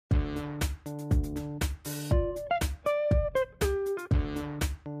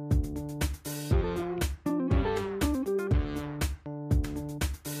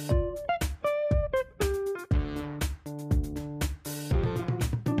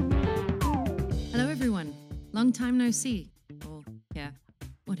Long time no see. Or, yeah,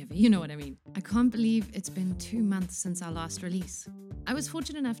 whatever, you know what I mean. I can't believe it's been 2 months since our last release. I was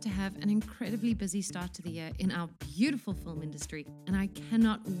fortunate enough to have an incredibly busy start to the year in our beautiful film industry, and I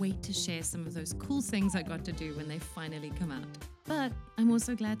cannot wait to share some of those cool things I got to do when they finally come out. But I'm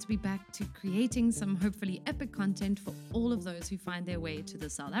also glad to be back to creating some hopefully epic content for all of those who find their way to the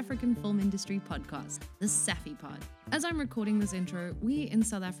South African Film Industry Podcast, the SAFI Pod. As I'm recording this intro, we in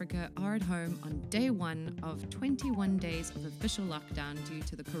South Africa are at home on day 1 of 21 days of official lockdown due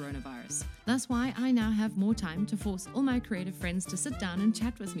to the coronavirus. That's why I now have more time to force all my creative friends to sit down and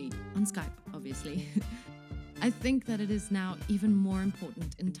chat with me, on Skype, obviously. I think that it is now even more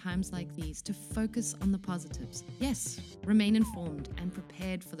important in times like these to focus on the positives. Yes, remain informed and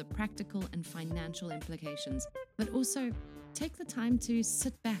prepared for the practical and financial implications, but also take the time to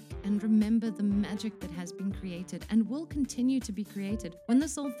sit back and remember the magic that has been created and will continue to be created when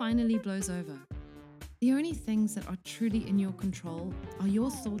this all finally blows over. The only things that are truly in your control are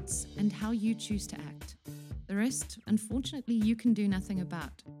your thoughts and how you choose to act. The rest, unfortunately, you can do nothing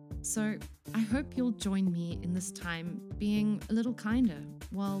about. So I hope you'll join me in this time being a little kinder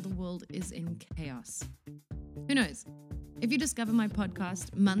while the world is in chaos. Who knows? If you discover my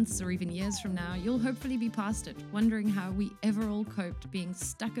podcast months or even years from now, you'll hopefully be past it, wondering how we ever all coped being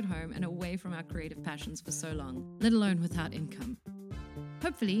stuck at home and away from our creative passions for so long, let alone without income.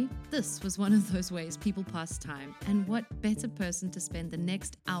 Hopefully, this was one of those ways people pass time, and what better person to spend the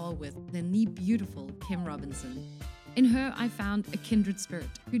next hour with than the beautiful Kim Robinson. In her, I found a kindred spirit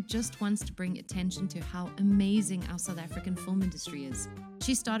who just wants to bring attention to how amazing our South African film industry is.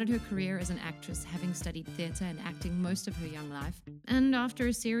 She started her career as an actress, having studied theatre and acting most of her young life, and after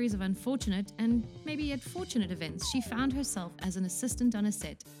a series of unfortunate and maybe yet fortunate events, she found herself as an assistant on a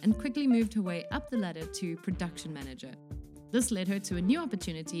set and quickly moved her way up the ladder to production manager. This led her to a new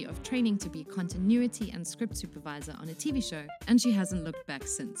opportunity of training to be continuity and script supervisor on a TV show, and she hasn't looked back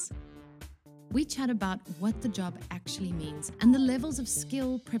since. We chat about what the job actually means and the levels of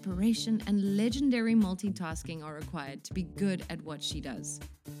skill, preparation, and legendary multitasking are required to be good at what she does.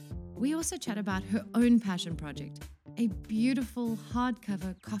 We also chat about her own passion project, a beautiful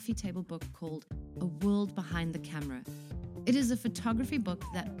hardcover coffee table book called A World Behind the Camera. It is a photography book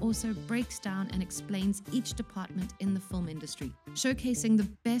that also breaks down and explains each department in the film industry, showcasing the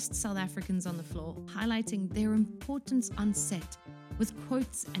best South Africans on the floor, highlighting their importance on set, with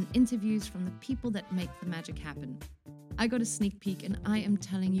quotes and interviews from the people that make the magic happen. I got a sneak peek and I am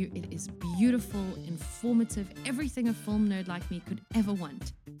telling you it is beautiful, informative, everything a film nerd like me could ever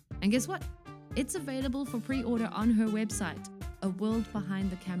want. And guess what? It's available for pre-order on her website,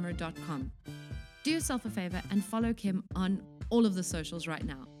 aworldbehindthecamera.com. Do yourself a favor and follow Kim on all of the socials right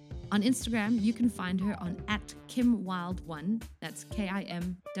now. On Instagram, you can find her on @KimWild1, that's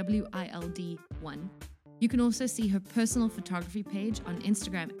KIMWILD1. You can also see her personal photography page on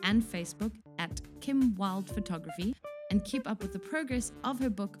Instagram and Facebook @KimWildPhotography, and keep up with the progress of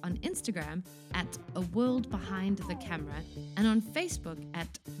her book on Instagram @aworldbehindthecamera and on Facebook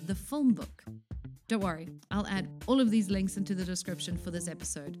 @thefilmbook. Don't worry, I'll add all of these links into the description for this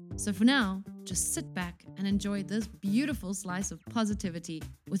episode. So for now, just sit back and enjoy this beautiful slice of positivity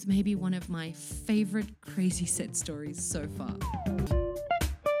with maybe one of my favorite crazy set stories so far.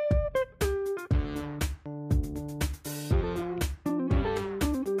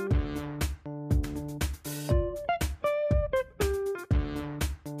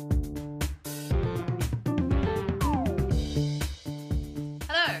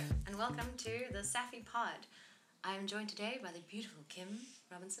 The SAFI Pod. I am joined today by the beautiful Kim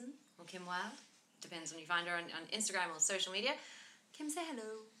Robinson, or Kim Wild. Depends when you find her on Instagram or social media. Kim, say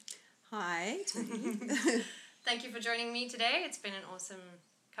hello. Hi. Thank you for joining me today. It's been an awesome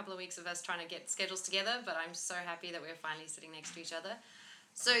couple of weeks of us trying to get schedules together, but I'm so happy that we're finally sitting next to each other.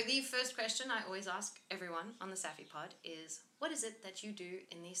 So the first question I always ask everyone on the SAFI Pod is, what is it that you do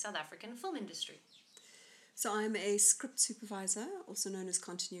in the South African film industry? So I'm a script supervisor, also known as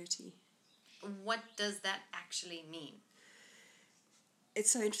continuity. What does that actually mean? It's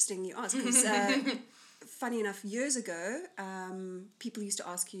so interesting you ask, because funny enough, years ago, people used to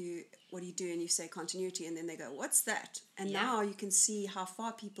ask you, what do you do? And you say continuity, and then they go, what's that? And now you can see how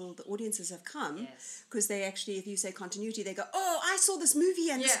far the audiences have come, because they actually, if you say continuity, they go, oh, I saw this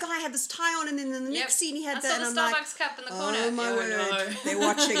movie, and this guy had this tie on, and then in the next scene he had that, and I'm like, Starbucks cup in the corner. Oh my word, no. They're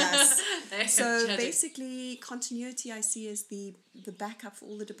watching us. So judging. Basically, continuity I see as the backup for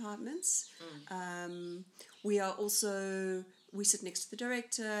all the departments. We are also... We sit next to the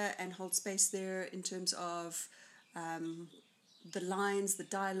director and hold space there in terms of the lines, the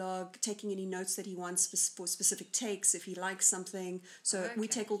dialogue, taking any notes that he wants for specific takes if he likes something. So we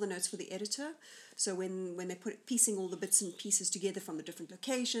take all the notes for the editor. So when they're piecing all the bits and pieces together from the different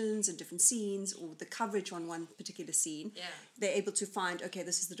locations and different scenes, or the coverage on one particular scene, they're able to find, okay,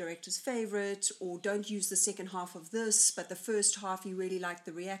 this is the director's favorite, or don't use the second half of this, but the first half you really like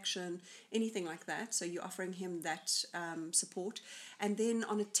the reaction, anything like that. So you're offering him that support. And then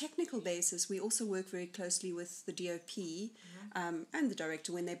on a technical basis, we also work very closely with the DOP and the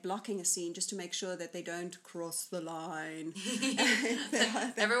director when they're blocking a scene, just to make sure that they don't cross the line.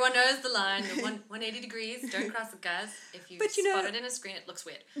 Everyone knows the line, 180 degrees, don't cross it, guys. If you spot it in a screen, it looks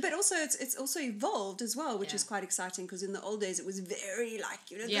weird. But also it's also evolved as well, which is quite exciting, because in the old days it was very like,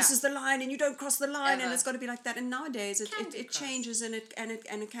 this is the line and you don't cross the line and it's got to be like that. And nowadays it changes and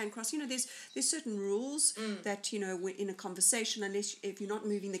it can cross. There's certain rules that, in a conversation, unless if you're not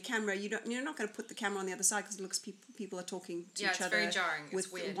moving the camera, you're not going to put the camera on the other side, because it looks people are talking to each other. It's very jarring.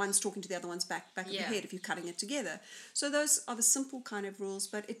 With weird. One's talking to the other one's back of the head if you're cutting it together. So those are the simple kind of rules,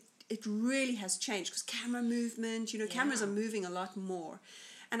 but it really has changed, because camera movement, cameras are moving a lot more.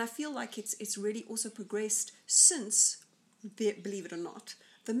 And I feel like it's really also progressed since, believe it or not,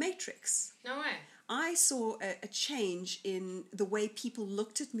 The Matrix. No way. I saw a change in the way people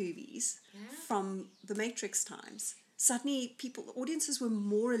looked at movies from The Matrix times. Suddenly, audiences were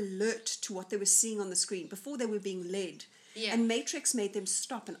more alert to what they were seeing on the screen. Before, they were being led. Yeah. And Matrix made them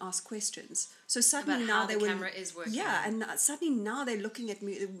stop and ask questions. So suddenly now the camera is working. Yeah, and suddenly now they're looking at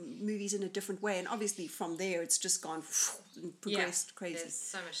movies in a different way. And obviously from there, it's just gone and progressed crazy. There's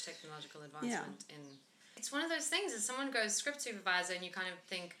so much technological advancement in. It's one of those things. As someone goes script supervisor, and you kind of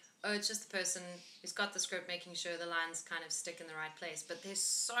think, oh, it's just the person who's got the script making sure the lines kind of stick in the right place. But there's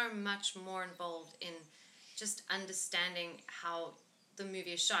so much more involved in just understanding how the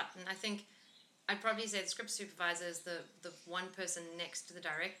movie is shot. And I think I'd probably say the script supervisor is the one person next to the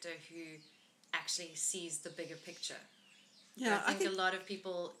director who actually sees the bigger picture. Yeah, I think a lot of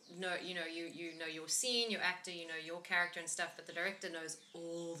people know, you know your scene, your actor, your character and stuff, but the director knows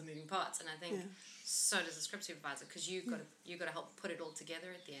all the moving parts. And I think so does the script supervisor, because you got to help put it all together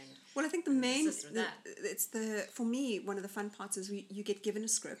at the end. Well, I think for me, one of the fun parts is you get given a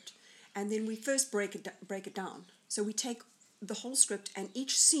script, and then we first break it down. So we take the whole script, and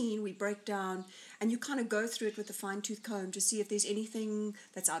each scene we break down, and you kind of go through it with a fine-tooth comb to see if there's anything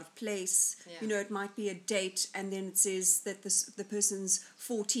that's out of place. Yeah. It might be a date, and then it says that the person's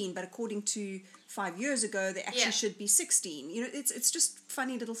 14, but according to 5 years ago, they actually should be 16. It's just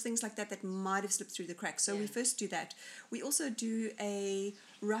funny little things like that might have slipped through the cracks. So we first do that. We also do a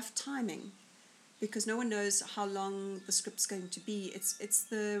rough timing, because no one knows how long the script's going to be. It's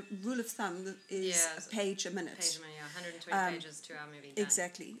the rule of thumb is a page a minute. 120 pages to our movie. Done.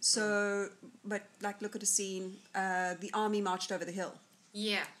 Exactly. So, but look at a scene. The army marched over the hill.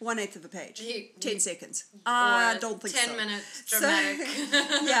 Yeah. 1/8 of a page. 10 seconds. I don't think 10 minutes dramatic.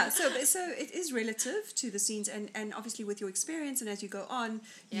 So it is relative to the scenes, and obviously with your experience and as you go on,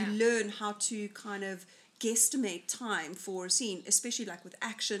 you learn how to kind of guesstimate time for a scene, especially like with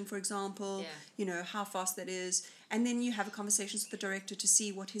action, for example, how fast that is. And then you have a conversation with the director to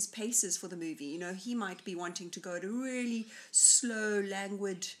see what his pace is for the movie. He might be wanting to go at a really slow,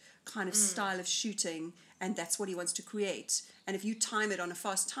 languid kind of style of shooting, and that's what he wants to create. And if you time it on a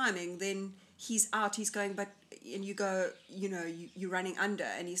fast timing, then he's going, and you go, you're running under,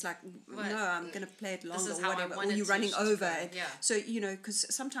 and he's like, no, I'm going to play it longer or whatever, or you're running over. So, because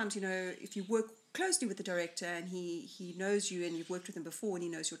sometimes, if you work closely with the director and he knows you and you've worked with him before and he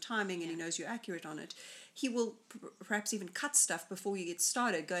knows your timing and he knows you're accurate on it, he will perhaps even cut stuff before you get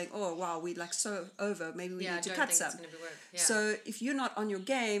started, going, oh wow, we're like so over, maybe we need to cut some. So if you're not on your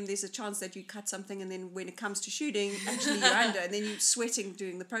game, there's a chance that you cut something, and then when it comes to shooting, actually you're under, and then you're sweating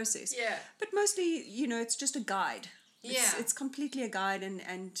during the process. But mostly, it's just a guide. It's completely a guide,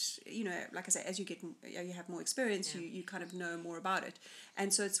 and like I say, as you have more experience, you kind of know more about it.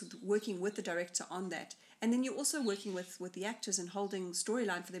 And so it's working with the director on that. And then you're also working with the actors and holding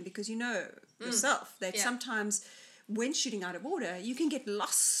storyline for them, because yourself that sometimes when shooting out of order, you can get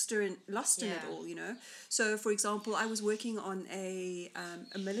lost in it all, So, for example, I was working on a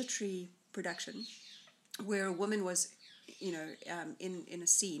military production where a woman was, in a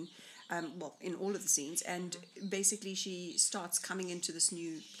scene, in all of the scenes, and basically she starts coming into this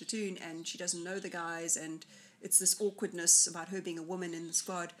new platoon, and she doesn't know the guys, and it's this awkwardness about her being a woman in the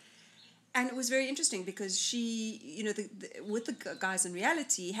squad. And it was very interesting because she, with the guys in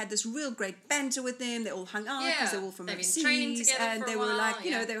reality, had this real great banter with them. They all hung out because they were all from overseas, and they were like,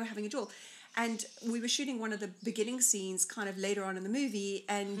 they were having a jewel. And we were shooting one of the beginning scenes kind of later on in the movie,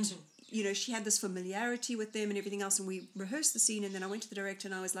 and she had this familiarity with them and everything else, and we rehearsed the scene, and then I went to the director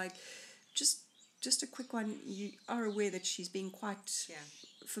and I was like, just just a quick one. You are aware that she's being quite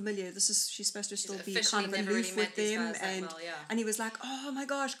familiar. She's supposed to still be kind of aloof with them, and he was like, "Oh my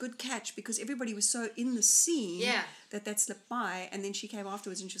gosh, good catch," because everybody was so in the scene that slipped by, and then she came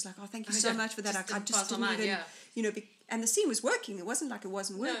afterwards and she was like, "Oh, thank you so much for that. I just didn't even, you know." And the scene was working. It wasn't like it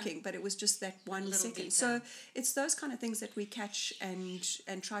wasn't working, but it was just that 1 second. Detail. So it's those kind of things that we catch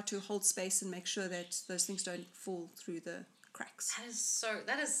and try to hold space and make sure that those things don't fall through the cracks.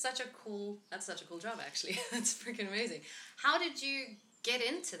 That's such a cool job, actually. That's freaking amazing. How did you get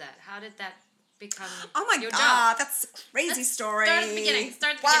into that? How did that become your job? That's a crazy story. Start at the beginning.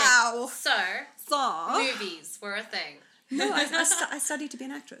 Wow. So, movies were a thing. No, I studied to be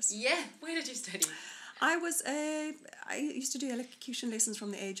an actress. Yeah. Where did you study? I used to do elocution lessons from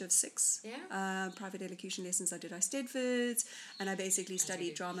the age of 6. Yeah. Private elocution lessons. I did Eisteddfods, and I basically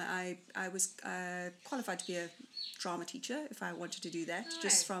studied drama. I was qualified to be a drama teacher if I wanted to do that. Nice.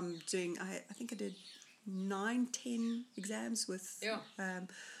 Just from doing, I think I did 9-10 exams with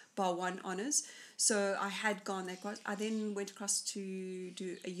bar 1 honours. So I had gone that course. I then went across to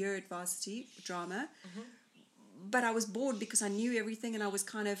do a year at varsity drama. Mm-hmm. But I was bored because I knew everything, and I was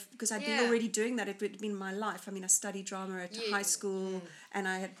kind of, because I'd been already doing that. It had been my life. I mean, I studied drama at high school, and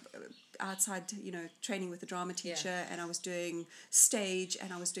I had outside, training with a drama teacher, and I was doing stage,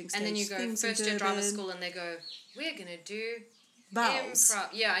 and I was doing stage things. And then you go first year drama school, and they go, "We're gonna do vowels."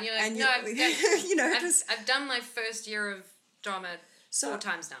 Yeah, and you're like, I've done my first year of drama 4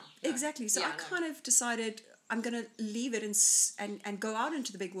 times now. No. Exactly. So I kind of decided, I'm going to leave it and go out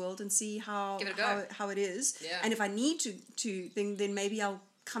into the big world and see how it is. Yeah. And if I need to then maybe I'll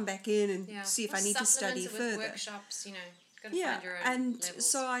come back in and see if I need to study further. Workshops, Gotta find your own levels.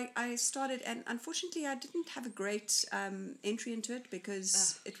 So I started, and unfortunately I didn't have a great entry into it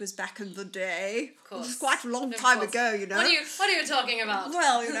because it was back in the day. Of course. It was quite a long time ago, What are you talking about?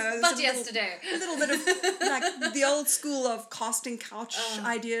 Well, but yesterday. A little bit of like the old school of casting couch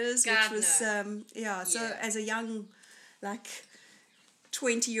ideas, which was So as a young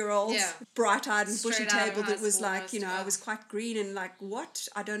 20-year-old, bright-eyed and bushy-tabled, it was like, I was quite green and like, what?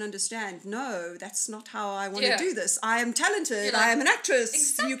 I don't understand. No, that's not how I want to do this. I am talented. I am an actress.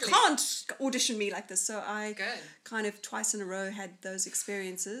 Exactly. You can't audition me like this. So I kind of twice in a row had those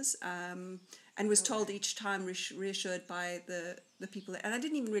experiences and was told each time, reassured by the people. And I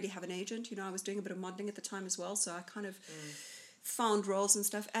didn't even really have an agent. I was doing a bit of modelling at the time as well. So I kind of found roles and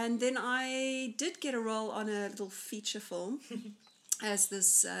stuff. And then I did get a role on a little feature film as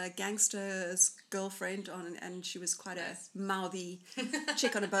this gangster's girlfriend and she was quite a mouthy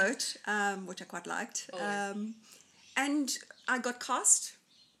chick on a boat, which I quite liked. And I got cast,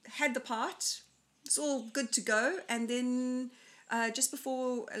 had the part, it's all good to go, and then just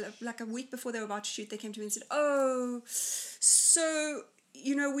before, like a week before they were about to shoot, they came to me and said, so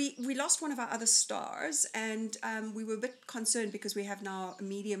we lost one of our other stars, and we were a bit concerned because we have now a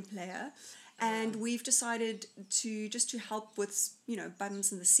medium player. And we've decided to help with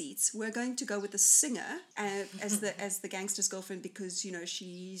bums in the seats. We're going to go with the singer as the gangster's girlfriend because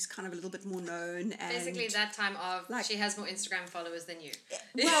she's kind of a little bit more known. And basically, that time of she has more Instagram followers than you.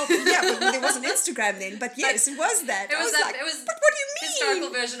 Well, yeah, but there wasn't Instagram then. But yes, it was that. It was but what do you mean? Historical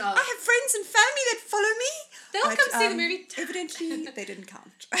version of. I have friends and family that follow me. They'll come see the movie. Evidently, they didn't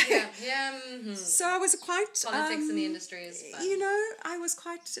count. Yeah. Mm-hmm. So I was quite politics in the industry is fun. I was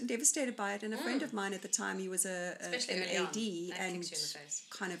quite devastated by it. And a friend of mine at the time, he was an AD and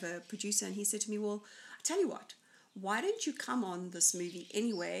kind of a producer, and he said to me, "Well, I tell you what, why don't you come on this movie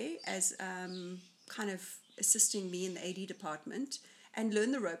anyway as kind of assisting me in the AD department and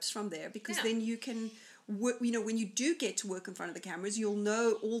learn the ropes from there because then you can." When you do get to work in front of the cameras, you'll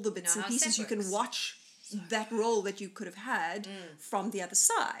know all the bits and pieces. You can watch that role that you could have had from the other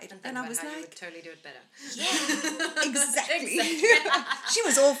side. And I was like, you would totally do it better. Yeah, exactly. She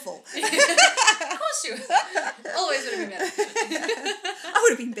was awful. Of course she was. Always would have been better. I would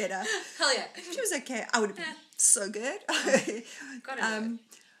have been better. Hell yeah. She was okay. I would have been so good.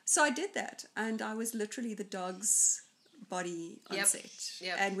 So I did that, and I was literally the dog's body on set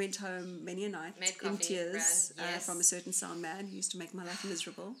and went home many a night in tears from a certain sound man who used to make my life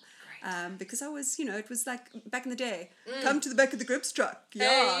miserable. Because I was, it was like back in the day. Come to the back of the Grips truck.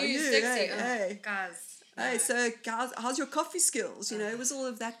 Hey, guys. Hey, so how's your coffee skills? It was all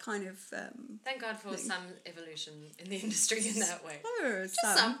of that kind of. Thank God for some evolution in the industry in that way. Just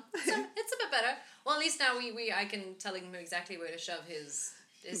some. It's a bit better. Well, at least now I can tell him exactly where to shove his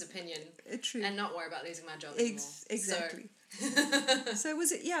opinion. True. And not worry about losing my job anymore. Exactly. So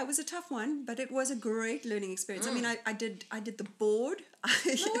it was a tough one, but it was a great learning experience. I mean, I did the board.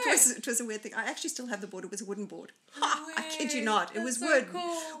 It was a weird thing. I actually still have the board. It was a wooden board. I kid you not. It was so wood.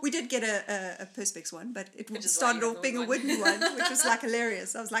 Cool. We did get a Perspex one, but it started off being a wooden one, which was like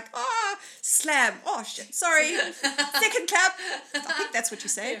hilarious. I was like, slam. Oh shit, sorry. Second clap. I think that's what you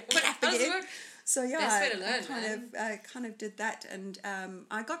say. Clap again. So yeah, Best way to learn, I kind of did that, and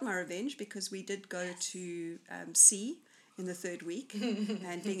I got my revenge because we did go to sea in the third week,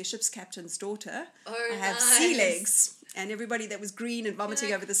 and being a ship's captain's daughter, I have sea legs, and everybody that was green and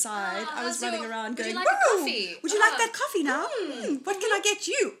vomiting over the side, I was running around going, would you like a coffee? Would you like that coffee now? What can I get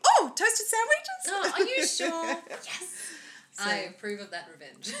you? Oh, toasted sandwiches? Oh, are you sure? Yes. So, I approve of that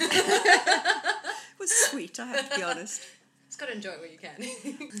revenge. It was sweet, I have to be honest. Just got to enjoy it where you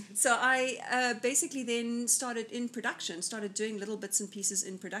can. So I basically then started doing little bits and pieces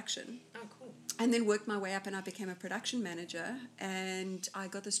in production. Oh, cool. And then worked my way up, and I became a production manager. And I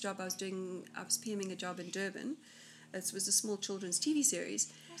got this job. I was PMing a job in Durban. It was a small children's TV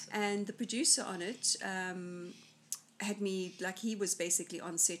series. Awesome. And the producer on it had me, like, he was basically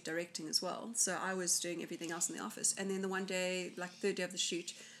on set directing as well. So I was doing everything else in the office. And then the one day, like third day of the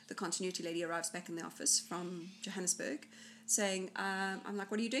shoot, the continuity lady arrives back in the office from Johannesburg saying, I'm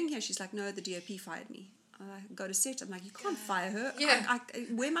like, what are you doing here? She's like, no, the DOP fired me. I go to set. I'm like, you can't fire her. Yeah.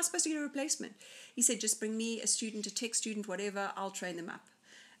 Where am I supposed to get a replacement? He said, just bring me a student, a tech student, whatever. I'll train them up.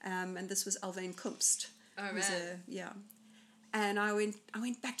 And this was Alwyn Kumpst. Oh, man. And I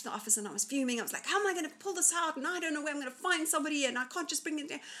went back to the office and I was fuming. I was like, how am I going to pull this out? And I don't know where I'm going to find somebody, and I can't just bring it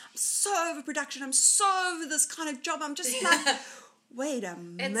down. I'm so over production. I'm so over this kind of job. I'm just like, wait a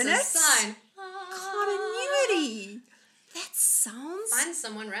minute. It's a sign. Continuity. That sounds... Find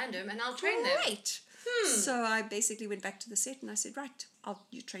someone random and I'll train them. Great. So I basically went back to the set and I said, right,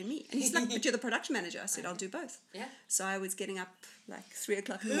 you train me. And he's like, but you're the production manager. I said, I'll do both. Yeah. So I was getting up like 3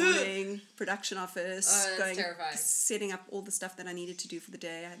 o'clock in the morning, production office, terrifying. Setting up all the stuff that I needed to do for the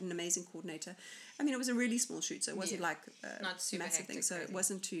day. I had an amazing coordinator. I mean, it was a really small shoot, so it wasn't like a massive thing. So it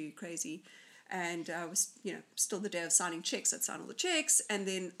wasn't too crazy. And I was, still the day of signing checks. I'd sign all the checks, and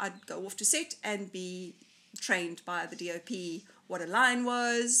then I'd go off to set and be trained by the DOP what a line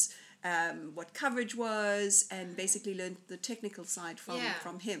was, what coverage was, and basically learned the technical side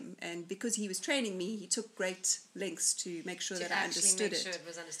from him. And because he was training me, he took great lengths to make sure that I understood it. To make sure it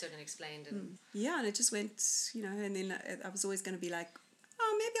was understood and explained. And Yeah, and it just went, and then I was always going to be like,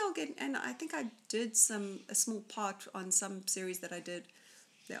 oh, maybe I'll get, and I think I did a small part on some series that I did.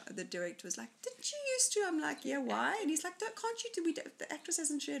 The director was like, didn't you used to? I'm like, yeah, why? And he's like, can't you do, the actress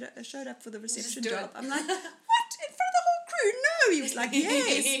hasn't showed up for the reception job. I'm like, what? In front of the whole crew? No. He was like,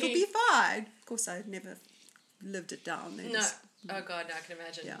 yes, it'll be fine. Of course, I never lived it down. Oh, God, no, I can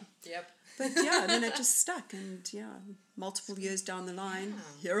imagine. Yeah. Yep. But then it just stuck. And multiple years down the line,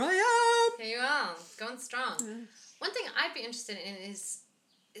 here I am. Here you are, going strong. Yeah. One thing I'd be interested in is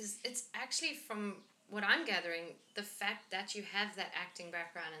it's actually, from what I'm gathering, the fact that you have that acting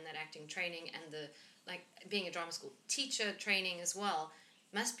background and that acting training and the, like, being a drama school teacher training as well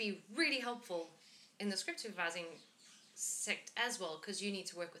must be really helpful in the script supervising sect as well, because you need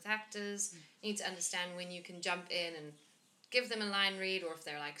to work with actors, you need to understand when you can jump in and give them a line read, or if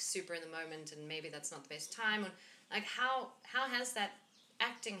they're like super in the moment and maybe that's not the best time. Or, like, how has that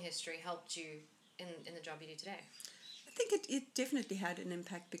acting history helped you in the job you do today? I think it definitely had an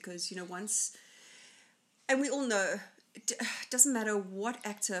impact because, once... And we all know, it doesn't matter what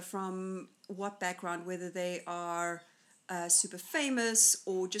actor from what background, whether they are super famous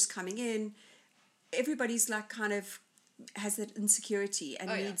or just coming in, everybody's like kind of has that insecurity and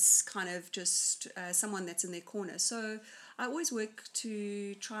needs kind of just someone that's in their corner. So I always work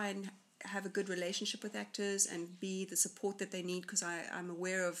to try and have a good relationship with actors and be the support that they need, because I'm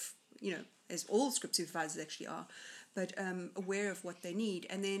aware of, as all script supervisors actually are, but aware of what they need.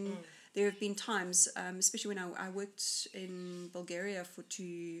 And then... There have been times, especially when I worked in Bulgaria for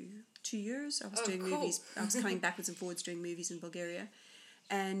two years. I was doing movies. I was coming backwards and forwards doing movies in Bulgaria.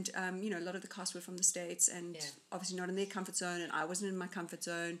 And, a lot of the cast were from the States and obviously not in their comfort zone, and I wasn't in my comfort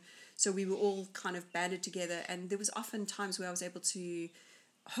zone. So we were all kind of banded together. And there was often times where I was able to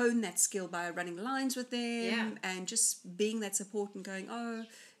hone that skill by running lines with them and just being that support and going,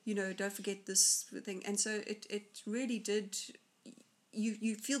 don't forget this thing. And so it really did...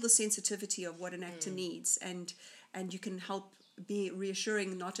 You feel the sensitivity of what an actor needs, and you can help be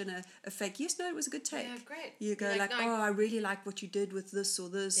reassuring, not in a fake, yes, no, it was a good take. Yeah, great. You go I really like what you did with this or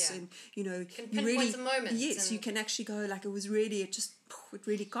this, and, can you really... the moments. Yes, you can actually go, like, it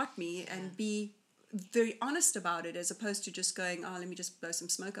really got me, and be very honest about it, as opposed to just going, let me just blow some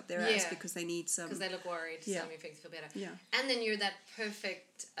smoke up their ass because they need some... Because they look worried, so let me make you feel better. Yeah. And then you're that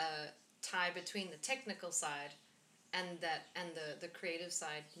perfect tie between the technical side and the creative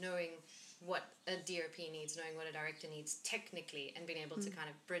side, knowing what a DOP needs, knowing what a director needs technically, and being able to kind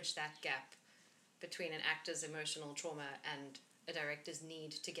of bridge that gap between an actor's emotional trauma and a director's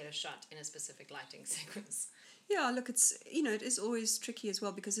need to get a shot in a specific lighting sequence. Yeah, look, it's, it is always tricky as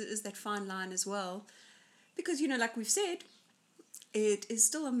well, because it is that fine line as well. Because, like we've said, it is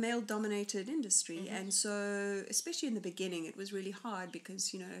still a male-dominated industry. And so, especially in the beginning, it was really hard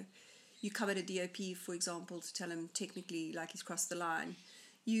because, you covered a DOP, for example, to tell him technically, like, he's crossed the line.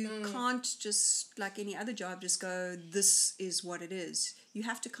 You can't just, like any other job, just go, this is what it is. You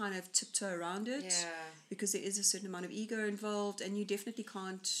have to kind of tiptoe around it because there is a certain amount of ego involved, and you definitely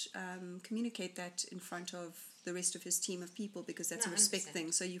can't communicate that in front of the rest of his team of people, because that's a respect 100%.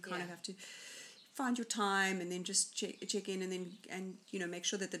 thing. So you kind of have to find your time and then just check in and make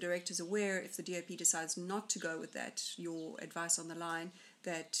sure that the director's aware if the DOP decides not to go with that, your advice on the line,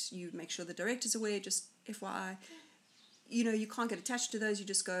 that you make sure the director's aware, just FYI. You can't get attached to those, you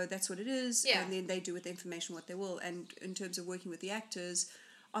just go, that's what it is, and then they do with the information what they will. And in terms of working with the actors,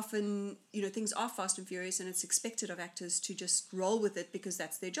 often, things are fast and furious, and it's expected of actors to just roll with it because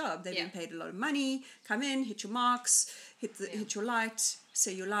that's their job. They've been paid a lot of money, come in, hit your marks, hit your light,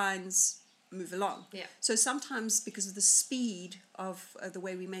 say your lines, move along. Yeah. So sometimes, because of the speed of the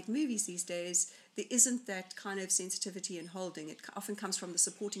way we make movies these days, there isn't that kind of sensitivity and holding. It often comes from the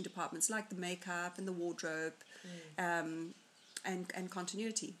supporting departments, like the makeup and the wardrobe, and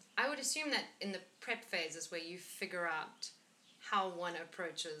continuity. I would assume that in the prep phase is where you figure out how one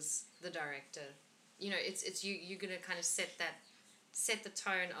approaches the director. It's you're gonna kind of set the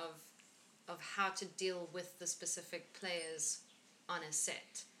tone of how to deal with the specific players on a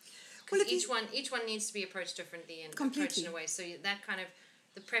set. Well, each one needs to be approached differently and approached in a way. So that kind of,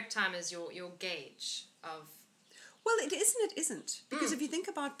 the prep time is your gauge of... Well, it isn't. Because if you think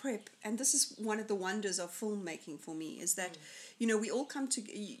about prep, and this is one of the wonders of filmmaking for me, is that, we all come to...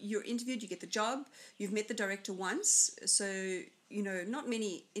 You're interviewed, you get the job, you've met the director once, so, not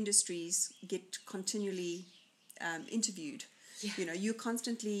many industries get continually interviewed. Yeah. You're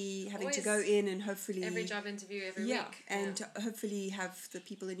constantly having to go in and hopefully... Every job interview every week. And hopefully have the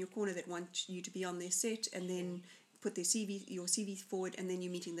people in your corner that want you to be on their set, and then put your CV forward, and then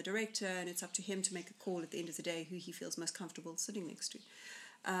you're meeting the director, and it's up to him to make a call at the end of the day who he feels most comfortable sitting next to.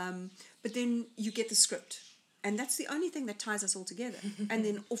 But then you get the script, and that's the only thing that ties us all together. And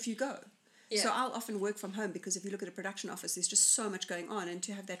then off you go. Yeah. So I'll often work from home, because if you look at a production office, there's just so much going on, and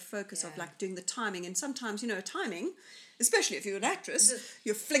to have that focus of like doing the timing, and sometimes, timing, especially if you're an actress,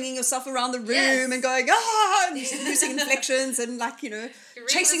 you're flinging yourself around the room and going, and using inflections and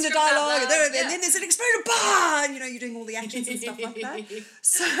chasing the dialogue, and then there's an explosion, and you're doing all the actions and stuff like that.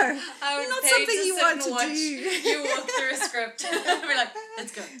 So not something you want to do. You walk through a script and be like,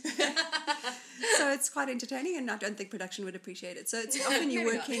 let's go. So it's quite entertaining, and I don't think production would appreciate it. So it's often you're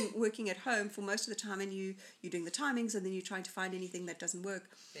working at home for most of the time, and you're doing the timings, and then you're trying to find anything that doesn't work.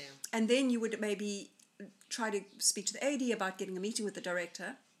 Yeah. And then you would maybe try to speak to the AD about getting a meeting with the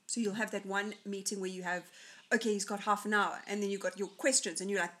director. So you'll have that one meeting where you have, okay, he's got half an hour, and then you've got your questions, and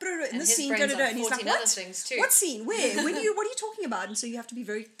you're like, in this scene, and he's like, what? What scene? Where? What are you talking about? And so you have to be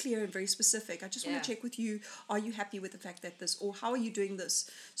very clear and very specific. I just want to check with you, are you happy with the fact that this, or how are you doing this,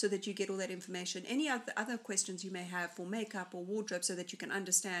 so that you get all that information. Any other questions you may have for makeup or wardrobe, so that you can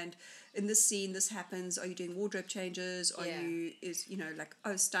understand, in this scene, this happens, are you doing wardrobe changes, are you,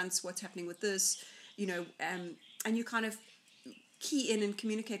 stunts, what's happening with this, and you kind of key in and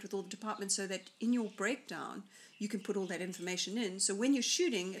communicate with all the departments, so that in your breakdown you can put all that information in. So when you're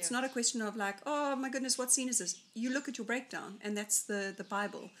shooting, it's not a question of like, oh my goodness, what scene is this? You look at your breakdown, and that's the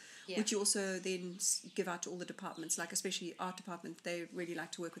Bible, which you also then give out to all the departments, like especially art department. They really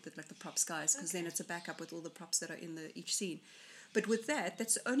like to work with it, like the props guys, because then it's a backup with all the props that are in each scene. But with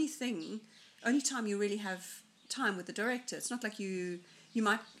that's the only time you really have time with the director. It's not like you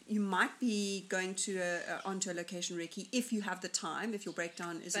might be going to onto a location recce if you have the time, if your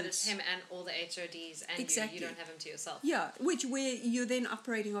breakdown isn't... But it's him and all the HODs, and you don't have him to yourself. Yeah, where you're then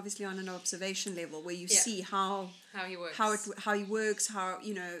operating obviously on an observation level, where you see how he works, how he works, how,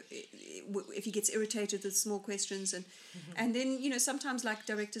 if he gets irritated with small questions, and then, sometimes like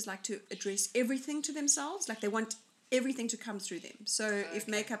directors like to address everything to themselves, like they want everything to come through them. So if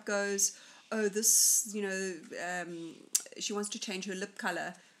makeup goes, this, she wants to change her lip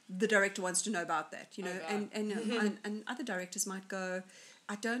color, the director wants to know about that, and other directors might go,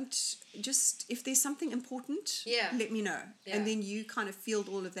 I don't, just if there's something important, let me know. Yeah. And then you kind of field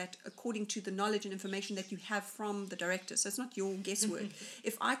all of that according to the knowledge and information that you have from the director. So it's not your guesswork.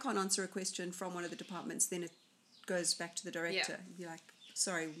 If I can't answer a question from one of the departments, then it goes back to the director. You're like,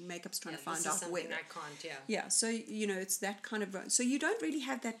 sorry, makeup's trying to find out where. I can't, Yeah, so, it's that kind of... So you don't really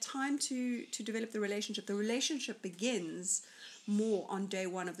have that time to develop the relationship. The relationship begins more on day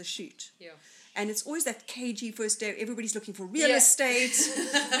one of the shoot. Yeah. And it's always that cagey first day. Everybody's looking for real estate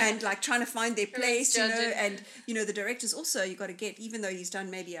and like trying to find their place, And, the director's also, you got to get, even though he's done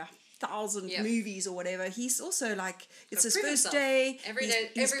maybe 1,000 movies or whatever, he's also like, it's his first day.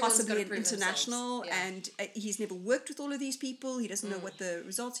 He's possibly an international and he's never worked with all of these people. He doesn't know what the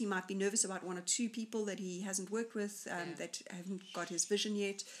results. He might be nervous about one or two people that he hasn't worked with that haven't got his vision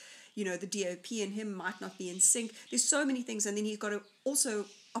yet. The DOP and him might not be in sync. There's so many things. And then he's got to also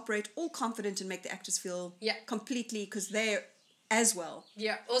operate all confident and make the actors feel completely, because they're as well.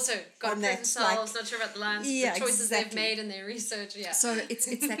 Yeah, also got to prove themselves, not sure about the lines, the choices they've made in their research. Yeah. So it's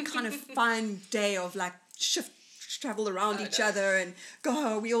that kind of fine day of like travel around each other and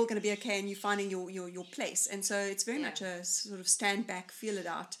go, are we all going to be okay? And you're finding your place. And so it's very much a sort of stand back, feel it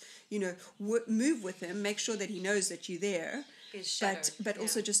out, move with him, make sure that he knows that you're there. But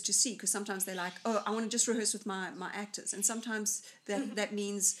also just to see, because sometimes they're like, oh, I want to just rehearse with my actors, and sometimes that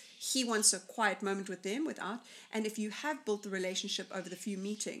means he wants a quiet moment with them and if you have built the relationship over the few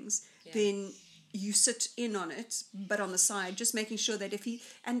meetings, then you sit in on it, but on the side, just making sure that if he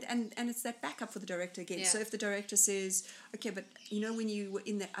and it's that backup for the director again. So if the director says, okay, but when you were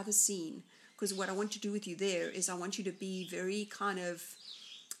in that other scene, because what I want to do with you there is I want you to be very kind of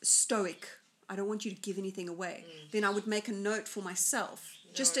stoic. I don't want you to give anything away. Then I would make a note for myself,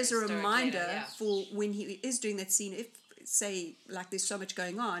 just as a reminder for when he is doing that scene. If, say, like there's so much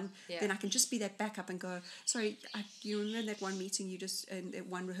going on, then I can just be that backup and go, sorry, you remember that one meeting and that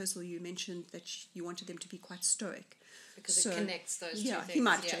one rehearsal you mentioned that you wanted them to be quite stoic. Because it connects those two things. He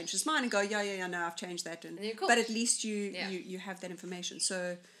might have changed his mind and go, no, I've changed that. And cool. But at least you have that information.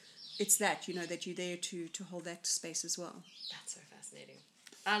 So it's that, that you're there to hold that space as well. That's so fascinating.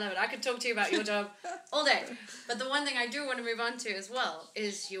 I love it. I could talk to you about your job all day. But the one thing I do want to move on to as well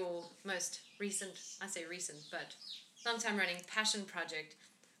is your most recent, I say recent, but long-time running passion project,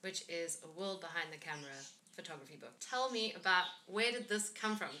 which is a world behind the camera photography book. Tell me about, where did this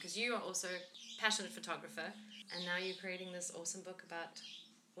come from? Because you are also a passionate photographer, and now you're creating this awesome book about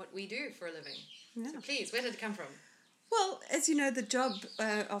what we do for a living. Yeah. So please, where did it come from? Well, as you know, the job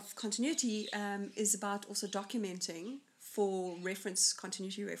of continuity is about also documenting for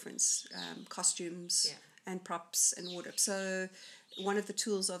continuity reference, costumes and props and wardrobe. So one of the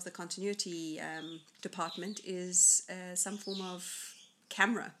tools of the continuity department is some form of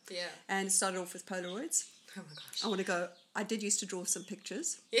camera. Yeah. And it started off with Polaroids. Oh my gosh. I did used to draw some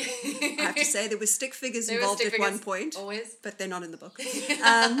pictures. Yeah. I have to say there were stick figures involved at one point. Always. But they're not in the book.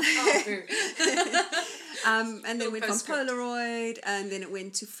 And then went from Polaroid, and then it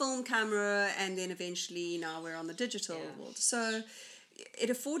went to film camera, and then eventually now we're on the digital world. So it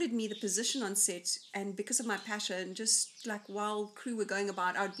afforded me the position on set, and because of my passion, just like while crew were going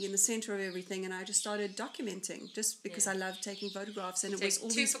about, I would be in the center of everything, and I just started documenting just because I love taking photographs, and it was all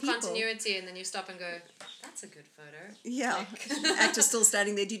these people. Two for continuity, and then you stop and go, that's a good photo. Yeah. Actor still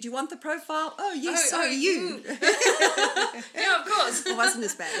standing there. Did you want the profile? Oh, yes, you. Yeah, of course. It wasn't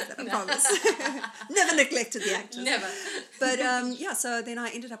as bad as that, I promise. Never neglected the actors. Never. But so then I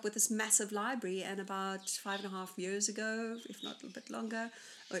ended up with this massive library, and about 5.5 years ago, if not a little bit longer,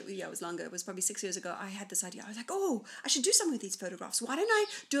 it was longer, it was probably 6 years ago, I had this idea. I was like, oh, I should do something with these photographs. Why don't I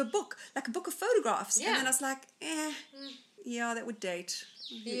do a book, like a book of photographs? Yeah. And then I was like, yeah, that would date.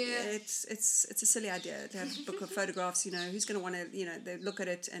 Yeah. It's a silly idea to have a book of photographs, who's going to want to, they look at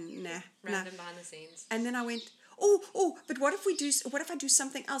it and Random behind the scenes. And then I went, but what if I do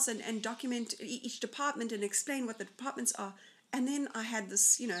something else and document each department and explain what the departments are? And then I had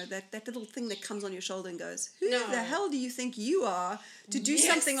this, that little thing that comes on your shoulder and goes, who the hell do you think you are to do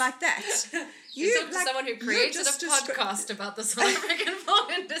something like that? You talk to someone who created a podcast about the South African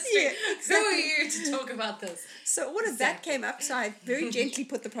film industry. Yeah, exactly. Who are you to talk about this? So all of that came up, so I very gently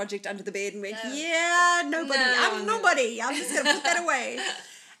put the project under the bed and went, nobody. I'm nobody. I'm just going to put that away.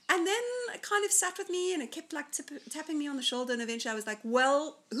 And then it kind of sat with me, and it kept like tapping me on the shoulder, and eventually I was like,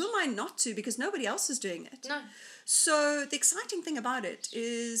 well, who am I not to? Because nobody else is doing it. No. So the exciting thing about it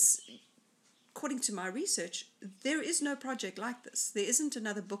is, according to my research, there is no project like this. There isn't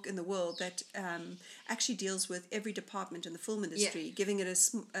another book in the world that actually deals with every department in the film industry, giving it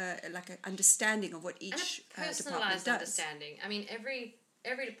like an understanding of what each and a department does. Understanding. I mean, every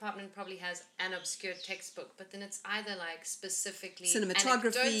every department probably has an obscure textbook, but then it's either like specifically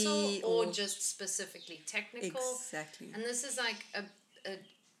cinematography anecdotal or just specifically technical. Exactly. And this is like a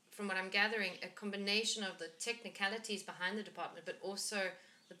from what I'm gathering, a combination of the technicalities behind the department, but also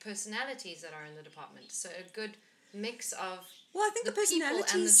the personalities that are in the department. So a good mix of I think the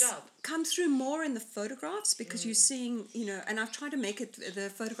personalities and the job come through more in the photographs because you're seeing, and I've tried to make the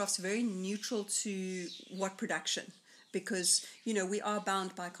photographs very neutral to what production. Because, we are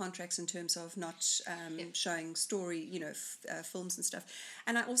bound by contracts in terms of not showing story, films and stuff.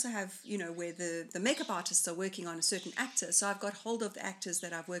 And I also have, where the makeup artists are working on a certain actor. So I've got hold of the actors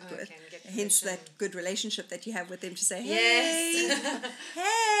that I've worked with. Hence that good relationship that you have with them to say, hey,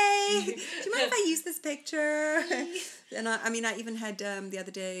 hey, do you mind if I use this picture? And I even had the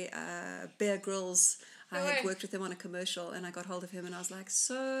other day Bear Grylls. I had worked with him on a commercial and I got hold of him and I was like,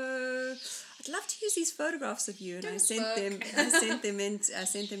 so I'd love to use these photographs of you. And I sent them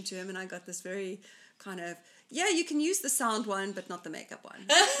to him and I got this very kind of, you can use the sound one, but not the makeup one.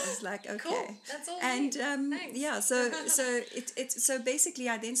 I was like, okay. Cool. That's all. And so basically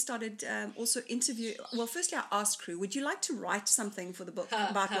I then started also interview. Well, firstly I asked crew, would you like to write something for the book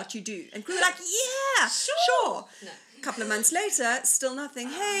about what you do? And crew were like, yeah, sure. No. A couple of months later, still nothing.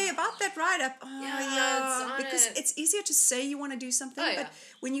 Hey, about that write-up. Because it's easier to say you want to do something, but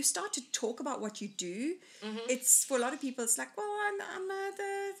when you start to talk about what you do, it's for a lot of people. It's like, well, I'm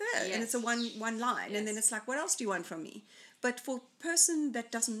and it's a one line, and then it's like, what else do you want from me? But for a person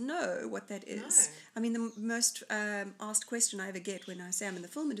that doesn't know what that is, the most asked question I ever get when I say I'm in the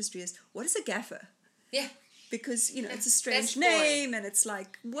film industry is, what is a gaffer? Yeah. Because it's a strange name, and it's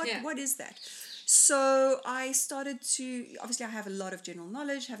like, what is that? So I started to, obviously I have a lot of general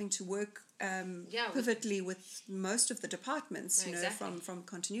knowledge, having to work pivotally with most of the departments, from a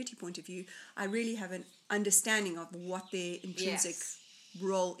continuity point of view. I really have an understanding of what their intrinsic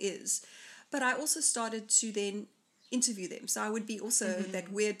role is. But I also started to then interview them. So I would be also that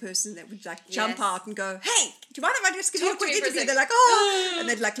weird person that would like jump out and go, hey, do you mind if I just give you a quick interview? They're like, oh, and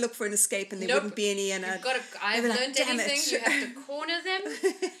they'd like look for an escape and there wouldn't be any. And I've learned anything, you have to corner them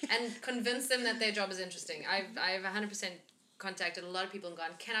and convince them that their job is interesting. I've 100% contacted a lot of people and gone,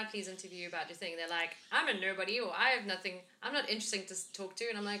 can I please interview you about your thing? They're like, I'm a nobody, or I have nothing, I'm not interesting to talk to.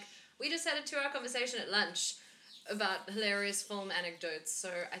 And I'm like, we just had a 2-hour conversation at lunch about hilarious film anecdotes. So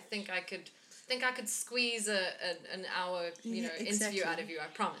I think I could squeeze an hour, interview out of you, I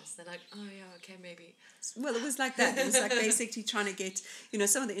promise. They're like, oh yeah, okay, maybe. Well, it was like that. It was like basically trying to get,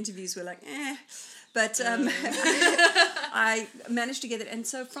 some of the interviews were like, but I managed to get it. And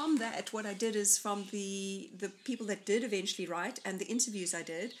so from that, what I did is from the people that did eventually write and the interviews I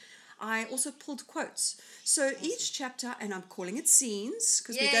did, I also pulled quotes. So each chapter, and I'm calling it scenes,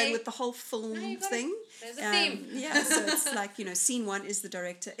 because we're going with the whole film thing. There's a theme. So it's like, scene 1 is the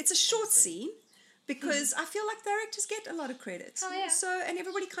director. It's a short scene. Because I feel like directors get a lot of credit. Oh, yeah. So, and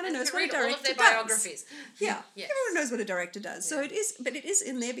everybody kind of knows what a director all of their does. biographies. Yeah. Everyone knows what a director does. So it is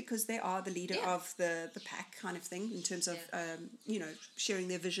in there because they are the leader of the pack kind of thing in terms of, sharing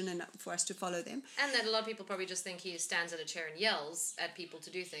their vision and for us to follow them. And that a lot of people probably just think he stands at a chair and yells at people to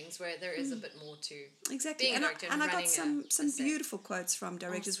do things, where there is a bit more to being a director and I got some beautiful quotes from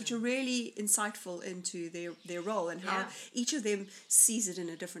directors which are really insightful into their role and how each of them sees it in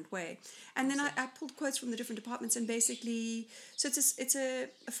a different way. And then I pulled quotes from the different departments and basically, so it's a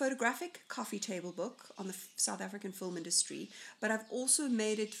photographic coffee table book on the South African film industry, but I've also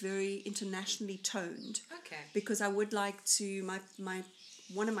made it very internationally toned. Okay. Because I would like to,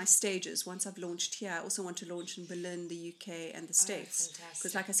 one of my stages, once I've launched here, I also want to launch in Berlin, the UK and the States.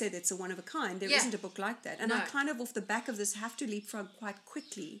 Because like I said, it's a one of a kind. There isn't a book like that. And I kind of, off the back of this, have to leapfrog quite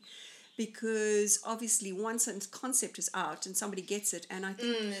quickly. Because obviously once a concept is out and somebody gets it, and I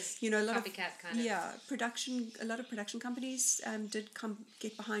think a lot of a lot of production companies did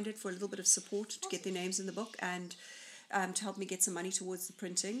get behind it for a little bit of support to get their names in the book and to help me get some money towards the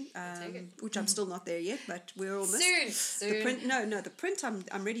printing, which I'm still not there yet, but we're almost soon. The print, the print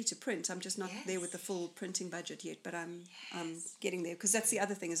I'm ready to print. I'm just not there with the full printing budget yet, but I'm getting there, because that's the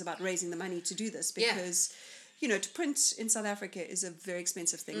other thing is about raising the money to do this, because. To print in South Africa is a very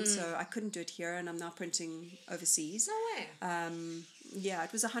expensive thing, so I couldn't do it here, and I'm now printing overseas. No way.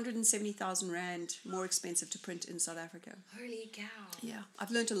 It was 170,000 Rand more expensive to print in South Africa. Holy cow. Yeah,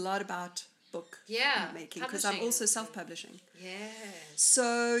 I've learned a lot about book making, because I'm also self-publishing. Yeah.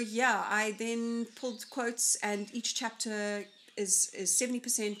 So, I then pulled quotes, and each chapter is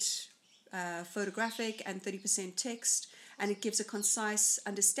 70% photographic and 30% text. And it gives a concise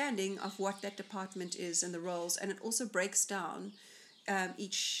understanding of what that department is and the roles. And it also breaks down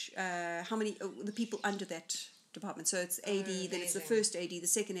how many the people under that department. So it's AD, then it's the first AD, the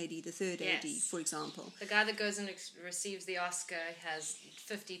second AD, the third AD, for example. The guy that goes and receives the Oscar has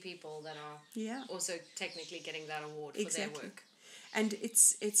 50 people that are also technically getting that award for their work. And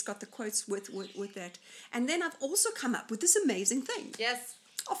it's got the quotes with that. And then I've also come up with this amazing thing. Yes.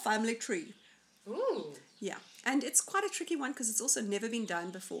 A family tree. Ooh. Yeah. And it's quite a tricky one because it's also never been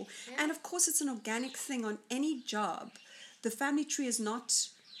done before. Yeah. And of course, it's an organic thing on any job. The family tree is not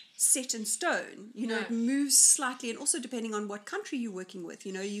set in stone. You know, it moves slightly, and also depending on what country you're working with.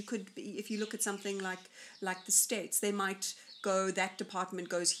 You know, you could be, if you look at something like the States, they might go, that department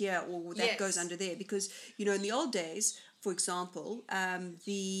goes here or that goes under there. Because, you know, in the old days, for example,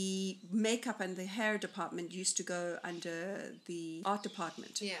 the makeup and the hair department used to go under the art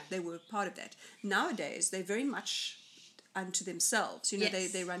department. Yeah. They were part of that. Nowadays, they're very much unto themselves. You know,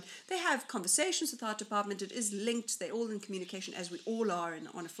 they have conversations with the art department. It is linked. They're all in communication, as we all are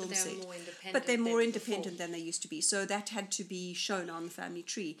on a film set. But they're more independent than they used to be. So that had to be shown on the family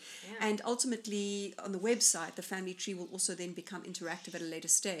tree. Yeah. And ultimately, on the website, the family tree will also then become interactive at a later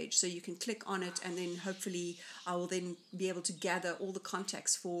stage. So you can click on it, and then hopefully I will then be able to gather all the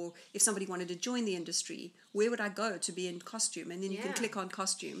contacts for if somebody wanted to join the industry, where would I go to be in costume? And then you can click on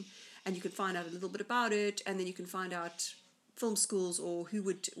costume, and you can find out a little bit about it, and then you can find out film schools or who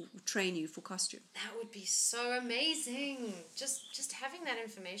would train you for costume. That would be so amazing. Just having that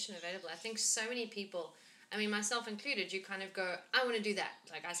information available. I think so many people, I mean, myself included, you kind of go, I want to do that.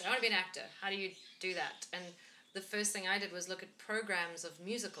 Like I said, I want to be an actor. How do you do that? And the first thing I did was look at programs of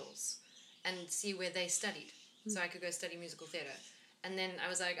musicals and see where they studied. So I could go study musical theatre. And then I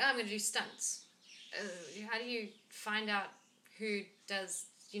was like, I'm going to do stunts. How do you find out who does...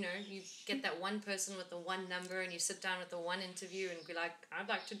 You know, you get that one person with the one number, and you sit down with the one interview and be like, I'd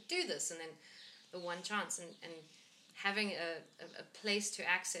like to do this, and then the one chance, and having a place to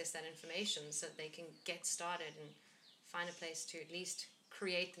access that information so that they can get started and find a place to at least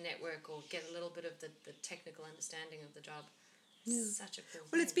create the network or get a little bit of the technical understanding of the job. Yeah. Such a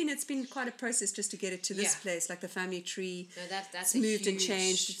cool thing. It's been quite a process just to get it to this place, like the family tree. No, that's moved and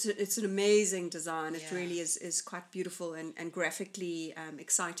changed. It's an amazing design. It really is quite beautiful and graphically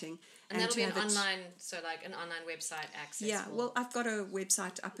exciting. And that'll be an online, so like an online website access. Yeah, well, I've got a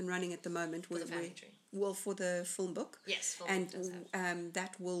website up and running at the moment. For the family tree. Well, for the film book. Yes, and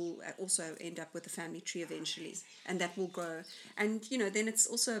that will also end up with the family tree eventually, and that will grow. And you know, then it's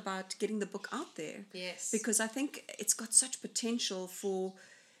also about getting the book out there. Yes. Because I think it's got such potential for,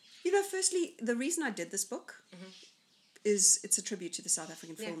 you know, firstly, the reason I did this book is it's a tribute to the South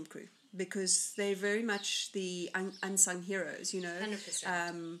African film crew, because they're very much the unsung heroes. You know,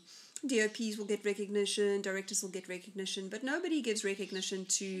 100%. DOPs will get recognition, directors will get recognition, but nobody gives recognition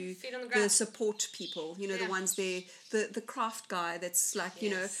to the support people, you know, the ones there, the craft guy that's like, you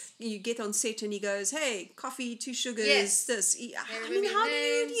know, you get on set and he goes, hey, coffee, 2 sugars, this. I mean, how do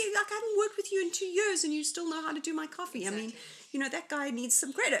you, like, I haven't worked with you in 2 years and you still know how to do my coffee. Exactly. I mean, you know, that guy needs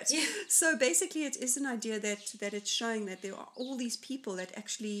some credit. Yeah. So basically it is an idea that it's showing that there are all these people that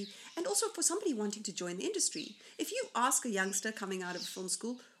actually, and also for somebody wanting to join the industry. If you ask a youngster coming out of film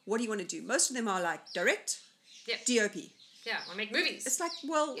school, what do you want to do? Most of them are like direct, DOP. Yeah, I make movies. It's like,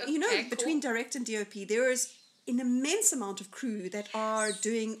 well, you know, between direct and DOP, there is an immense amount of crew that are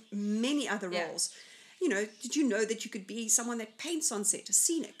doing many other roles. You know, did you know that you could be someone that paints on set, a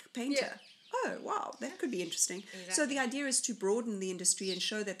scenic painter? Yeah. Oh, wow, that could be interesting. Exactly. So the idea is to broaden the industry and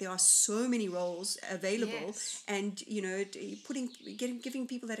show that there are so many roles available, and, you know, giving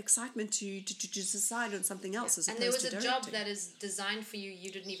people that excitement to decide on something else as opposed to directing. And there was a job that is designed for you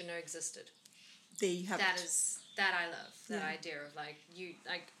didn't even know existed. There you have it. That I love, that idea of like, you,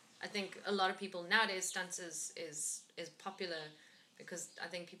 like, I think a lot of people nowadays, stunts is popular because I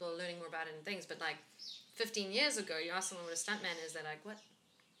think people are learning more about it and things, but like 15 years ago, you ask someone what a stuntman is, they're like, what?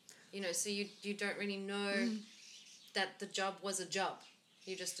 You know, so you don't really know that the job was a job.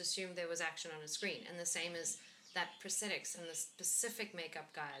 You just assumed there was action on a screen. And the same as that prosthetics and the specific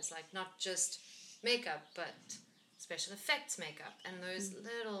makeup guys, like not just makeup, but special effects makeup. And those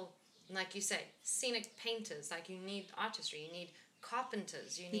little, like you say, scenic painters, like you need artistry, you need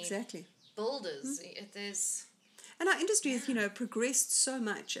carpenters, you need builders. And our industry has, you know, progressed so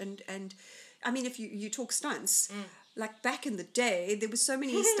much. And I mean, if you talk stunts... Like back in the day, there were so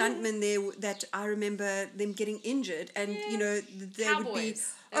many stuntmen there that I remember them getting injured, and you know they would be,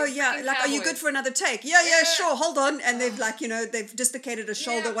 oh yeah, like, are you good for another take? Yeah, sure, hold on. And they've like, they've dislocated a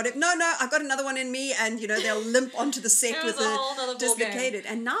shoulder, whatever. No, I got another one in me. And, they'll limp onto the set with a dislocated.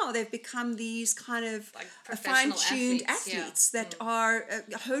 And now they've become these kind of like fine-tuned athletes that are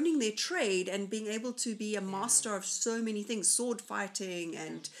honing their trade and being able to be a master of so many things, sword fighting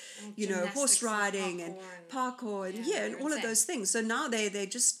and horse riding and parkour and all of those things. So now they're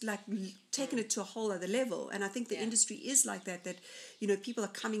just like taking it to a whole other level. And I think the industry is like that people are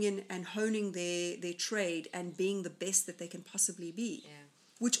coming in and honing their trade and being the best that they can possibly be. Yeah.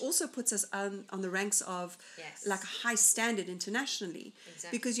 Which also puts us on the ranks of like a high standard internationally.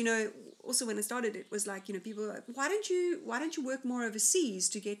 Exactly. Because, also when I started, it was like, people were like, why don't you work more overseas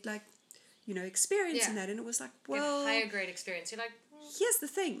to get like, experience in that? And it was like, well, get higher grade experience. You're like, here's the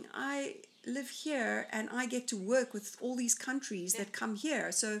thing. I live here and I get to work with all these countries that come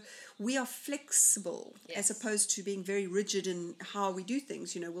here. So we are flexible as opposed to being very rigid in how we do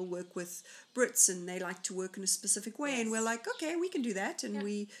things. We'll work with Brits and they like to work in a specific way. And we're like, okay, we can do that. And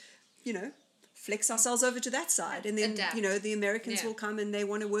we, flex ourselves over to that side. And then, adapt. The Americans will come and they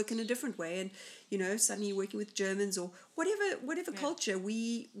want to work in a different way. And, suddenly you're working with Germans or whatever culture,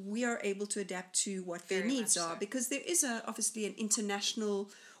 we are able to adapt to what their needs are. Because there is obviously an international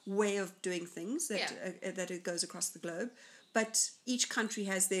way of doing things that it goes across the globe, but each country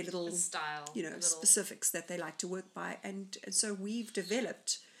has their little style, specifics that they like to work by, and so we've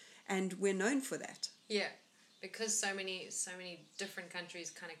developed, and we're known for that. Yeah, because so many different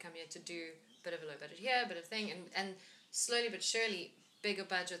countries kind of come here to do a bit of a low budget here, a bit of thing, and slowly but surely, bigger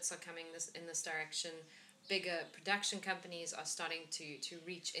budgets are coming in this direction. Bigger production companies are starting to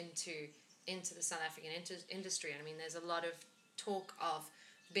reach into the South African industry. I mean, there's a lot of talk of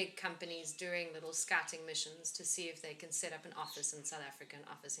big companies doing little scouting missions to see if they can set up an office in South Africa, an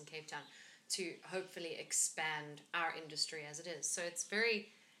office in Cape Town, to hopefully expand our industry as it is. So it's very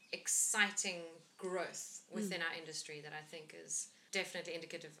exciting growth within our industry that I think is definitely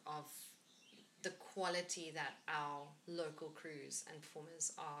indicative of the quality that our local crews and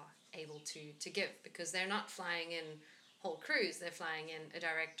performers are able to give, because they're not flying in whole crews, they're flying in a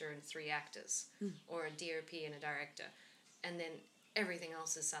director and 3 actors, or a DOP and a director, and then everything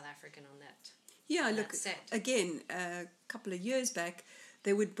else is South African on that. Yeah, look, again, a couple of years back,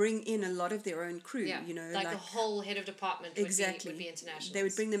 they would bring in a lot of their own crew, like the whole head of department would be international. They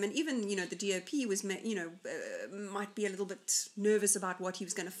would bring them in. Even, the DOP was, might be a little bit nervous about what he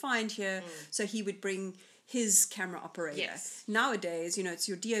was going to find here. So he would bring his camera operator. Yes. Nowadays, it's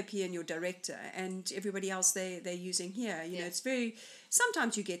your DOP and your director and everybody else they're using here. It's very...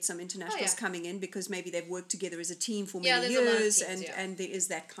 Sometimes you get some internationals coming in because maybe they've worked together as a team for many years and there is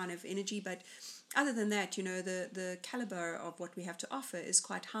that kind of energy. But other than that, the caliber of what we have to offer is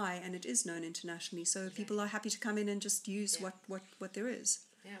quite high and it is known internationally. So people are happy to come in and just use what there is.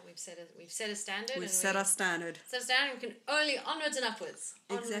 Yeah, we've set a standard. We've set our standard. Set a standard. We can only onwards and upwards.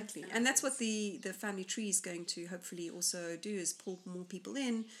 Exactly. And that's what the family tree is going to hopefully also do, is pull more people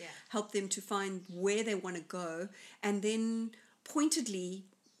in, help them to find where they want to go, and then pointedly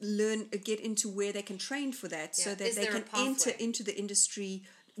get into where they can train for that, so that they can enter into the industry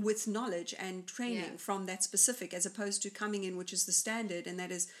with knowledge and training from that specific, as opposed to coming in, which is the standard, and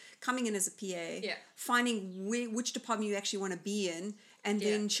that is coming in as a PA, finding which department you actually want to be in, and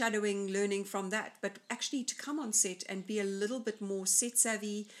then shadowing, learning from that. But actually to come on set and be a little bit more set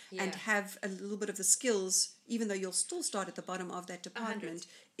savvy and have a little bit of the skills, even though you'll still start at the bottom of that department,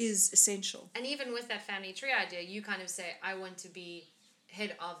 is essential. And even with that family tree idea, you kind of say, I want to be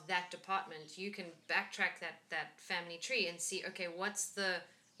head of that department. You can backtrack that family tree and see, okay, what's the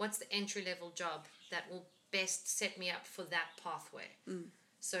entry level job that will best set me up for that pathway.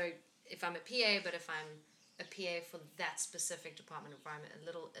 So if I'm a PA, but if I'm a PA for that specific department, if I'm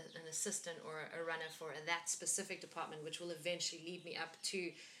an assistant or a runner for that specific department, which will eventually lead me up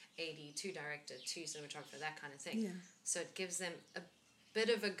to AD, to director, to cinematographer, that kind of thing. So it gives them a bit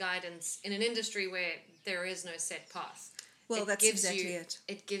of a guidance in an industry where there is no set path. Well, that's exactly it.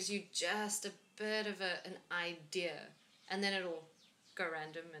 It gives you just a bit of an idea, and then it'll go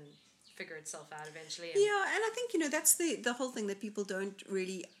random and figure itself out eventually. And I think, that's the whole thing that people don't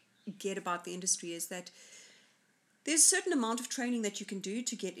really get about the industry, is that there's a certain amount of training that you can do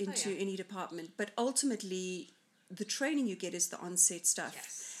to get into any department, but ultimately the training you get is the on-set stuff.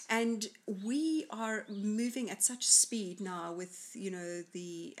 Yes. And we are moving at such speed now with,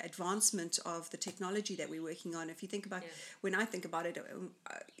 the advancement of the technology that we're working on. If you think about, when I think about it,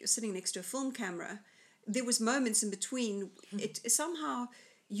 you're sitting next to a film camera, there was moments in between. It somehow,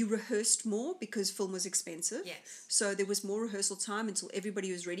 you rehearsed more because film was expensive. Yes. So there was more rehearsal time until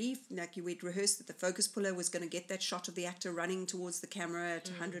everybody was ready. Like you would rehearse that the focus puller was going to get that shot of the actor running towards the camera at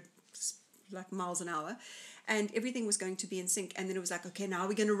 100 miles an hour, and everything was going to be in sync. And then it was like, okay, now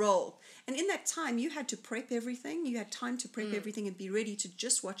we're going to roll. And in that time, you had to prep everything. You had time to prep everything and be ready to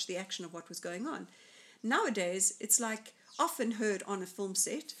just watch the action of what was going on. Nowadays, it's like often heard on a film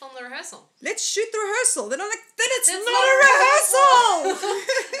set. Film the rehearsal. Let's shoot the rehearsal. Then I'm like, then it's That's not a rehearsal.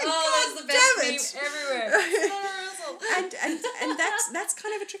 Oh, that's the best meme everywhere. It's not a rehearsal. And that's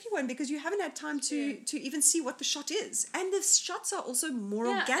kind of a tricky one because you haven't had time to even see what the shot is, and the shots are also more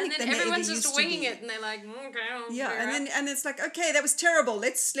organic than they ever used to be. Everyone's just winging it, and they're like, okay. And it's like, okay, that was terrible.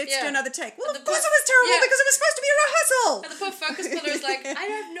 Let's do another take. Well, of course poor, it was terrible because it was supposed to be a rehearsal. And the poor focus puller is like, I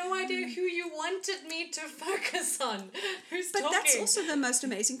have no idea who you wanted me to focus on. Who's talking? But that's also the most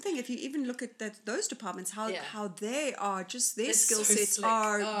amazing thing. If you even look at those departments, how they are just their skill sets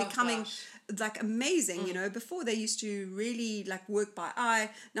are becoming. Like amazing, you know. Before they used to really like work by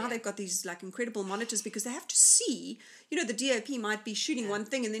eye. Now they've got these like incredible monitors because they have to see. You know, the DOP might be shooting one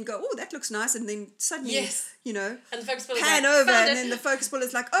thing and then go, oh, that looks nice, and then suddenly, you know, and the focus puller pan like, over, and then the focus puller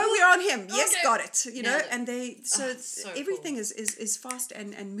is like, oh, we're on him. Yes, okay. got it. You know, and they so everything cool. is fast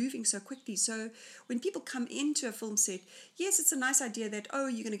and moving so quickly. So when people come into a film set, yes, it's a nice idea that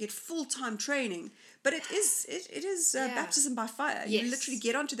you're going to get full-time training. But it is baptism by fire. Yes. You literally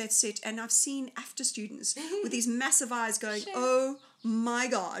get onto that set, and I've seen after students with these massive eyes going, oh my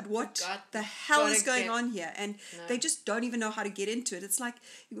God, what the hell is going on here? And they just don't even know how to get into it. It's like,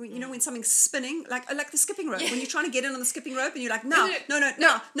 you know, when something's spinning, like the skipping rope. When you're trying to get in on the skipping rope, and you're like, no.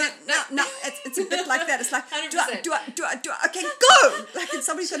 It's a bit like that. It's like, 100%. do I, okay, go! Like, and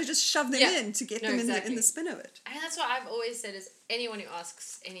somebody's got to just shove them in to get them in the spin of it. And that's what I've always said is anyone who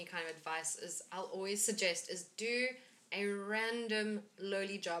asks any kind of advice is I'll always suggest is do a random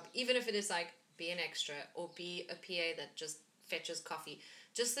lowly job, even if it is like be an extra or be a PA that just fetches coffee,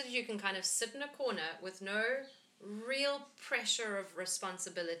 just so that you can kind of sit in a corner with no real pressure of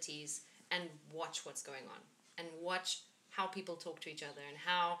responsibilities and watch what's going on and watch how people talk to each other and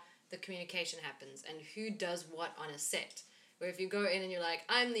how the communication happens and who does what on a set. Where if you go in and you're like,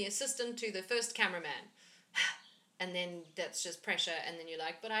 I'm the assistant to the first cameraman, and then that's just pressure, and then you're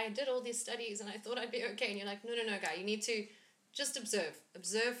like, but I did all these studies and I thought I'd be okay, and you're like, no guy, you need to just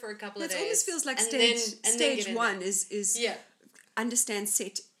observe for a couple of days. It almost feels like and stage one is understand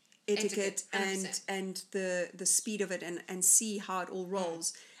set etiquette and the speed of it and see how it all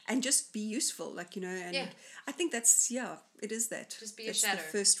rolls and just be useful, like, you know, and I think that's it is that. Just be that's a shadow.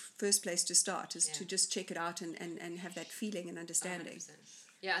 The first place to start is to just check it out and have that feeling and understanding. 100%.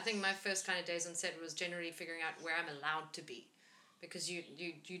 Yeah, I think my first kind of days on set was generally figuring out where I'm allowed to be, because you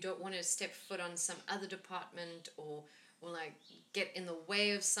don't want to step foot on some other department or like get in the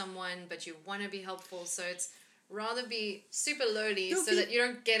way of someone, but you want to be helpful, so it's rather be super lowly that you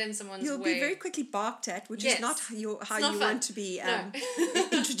don't get in someone's way. You'll be very quickly barked at, which is not how you want to be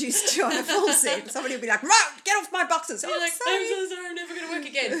introduced to on a film set. Somebody will be like, get off my boxes. You're like, sorry. I'm so sorry, I'm never going to work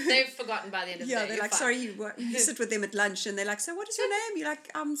again. They've forgotten by the end of the day. Yeah, they're like, sorry, you sit with them at lunch and they're like, so what is your name? You're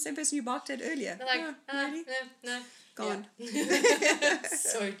like, same person you barked at earlier. They're like, really? No. Gone.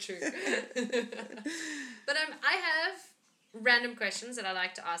 So true. But I have random questions that I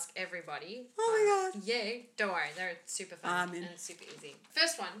like to ask everybody. Oh my God. Yay. Don't worry, they're super fun and super easy.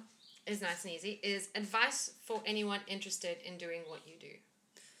 First one is nice and easy, is advice for anyone interested in doing what you do.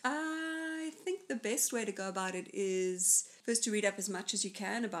 I think the best way to go about it is first to read up as much as you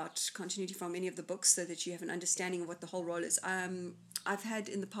can about continuity from any of the books so that you have an understanding of what the whole role is. I've had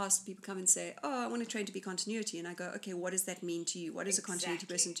in the past people come and say, I want to train to be continuity. And I go, okay, what does that mean to you? What does a continuity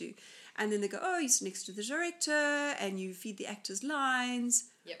person do? And then they go, you sit next to the director and you feed the actors lines.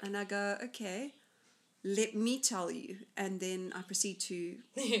 Yep. And I go, okay, let me tell you. And then I proceed to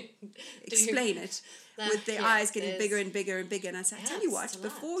explain it with their eyes getting bigger and bigger and bigger. And I say, I tell you what,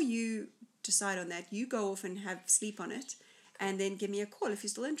 before you decide on that, you go off and have sleep on it. And then give me a call if you're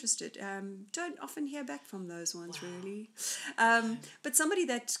still interested. Don't often hear back from those ones, really. But somebody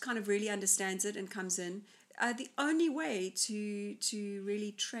that kind of really understands it and comes in, the only way to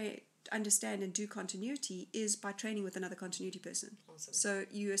really understand and do continuity is by training with another continuity person. Awesome. So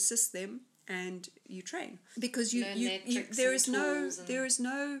you assist them and you train. Because there is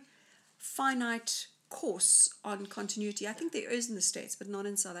no finite course on continuity. I think there is in the States, but not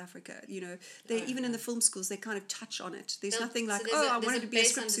in South Africa. You know, even in the film schools, they kind of touch on it. There's nothing like, I wanted to be a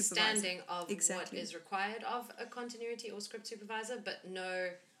script supervisor. Understanding of what is required of a continuity or script supervisor, but no,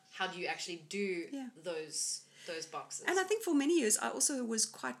 how do you actually do those boxes? And I think for many years, I also was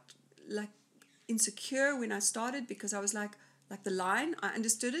quite like insecure when I started, because I was like, like the line. I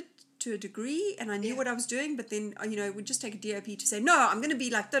understood it to a degree and I knew what I was doing, but then, it would just take a DOP to say, no, I'm going to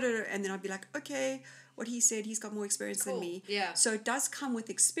be like, da-da-da, and then I'd be like, okay, what he said, he's got more experience than me. Yeah. So it does come with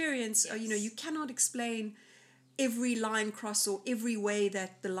experience. Yes. You cannot explain every line cross or every way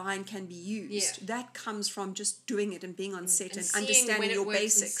that the line can be used. Yeah. That comes from just doing it and being on set and seeing understanding when it your works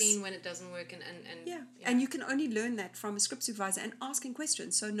basics. and seeing when it doesn't work and And you can only learn that from a script supervisor and asking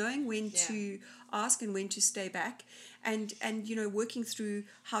questions. So knowing when to ask and when to stay back, and working through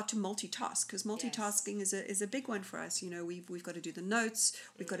how to multitask, because multitasking is a big one for us. We've got to do the notes,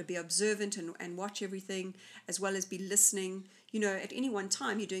 we've got to be observant and watch everything, as well as be listening. At any one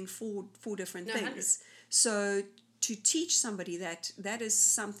time you're doing four different things. 100. So to teach somebody that is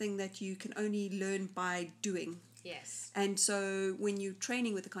something that you can only learn by doing. Yes. And so when you're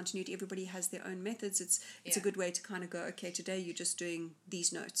training with the continuity, everybody has their own methods. It's a good way to kind of go, okay, today you're just doing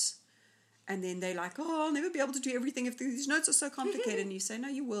these notes. And then they're like, oh, I'll never be able to do everything if these notes are so complicated. And you say, no,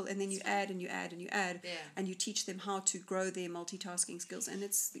 you will. And then you add and you add and you add. Yeah. And you teach them how to grow their multitasking skills. And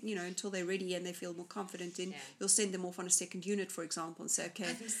it's, until they're ready and they feel more confident, then you'll send them off on a second unit, for example, and say,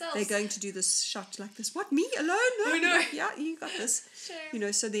 okay, they're going to do this shot like this. What, me alone? No. No. Yeah, you got this.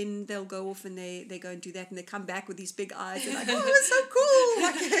 Sure. So then they'll go off and they go and do that. And they come back with these big eyes. They're like, oh, it's so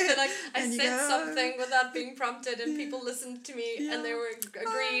cool. They're like, I said something without being prompted and people listened to me and they were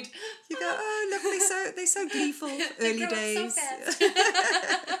agreed. You go, oh, look, they're so gleeful. Early days. So fast.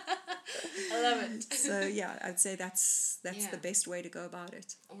 I love it. So I'd say that's the best way to go about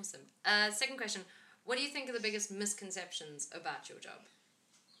it. Awesome. Second question: what do you think are the biggest misconceptions about your job?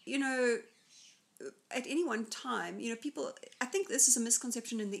 At any one time, people. I think this is a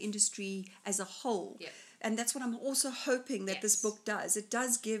misconception in the industry as a whole. Yeah. And that's what I'm also hoping that this book does. It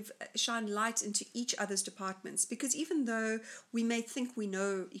does shine light into each other's departments, because even though we may think we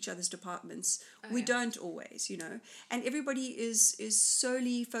know each other's departments, we don't always, And everybody is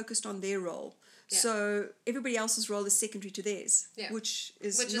solely focused on their role. Yeah. So everybody else's role is secondary to theirs, which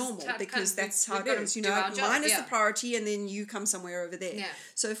is normal, because that's how it goes. Mine is the priority, and then you come somewhere over there. Yeah.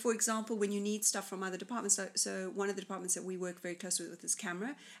 So, for example, when you need stuff from other departments, so one of the departments that we work very closely with is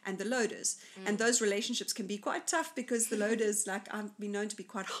camera and the loaders, and those relationships can be quite tough, because the loaders, I've been known to be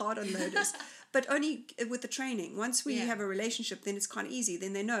quite hard on loaders. But only with the training. Once we have a relationship, then it's quite easy.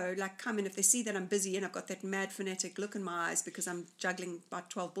 Then they know, come in, if they see that I'm busy and I've got that mad frenetic look in my eyes because I'm juggling about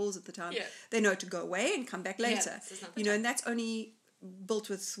 12 balls at the time, they know to go away and come back later. And that's only built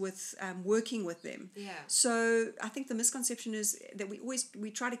with working with them. Yeah. So I think the misconception is that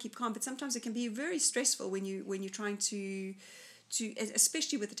we try to keep calm, but sometimes it can be very stressful when you're trying to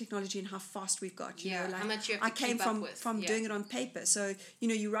especially with the technology and how fast we've got. How much you have to keep up with. from doing it on paper. So,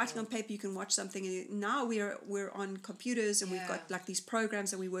 you're writing on paper, you can watch something, and now we're on computers, and we've got these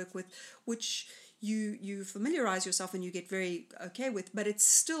programs that we work with, which you familiarize yourself and you get very okay with, but it's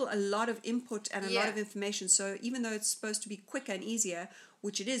still a lot of input and a lot of information. So even though it's supposed to be quicker and easier,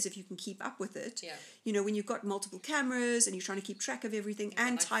 which it is if you can keep up with it, when you've got multiple cameras and you're trying to keep track of everything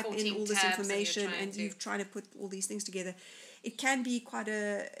and type in all this information and you're trying to put all these things together, it can be quite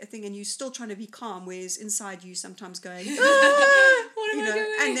a thing, and you're still trying to be calm, whereas inside you sometimes going, what am I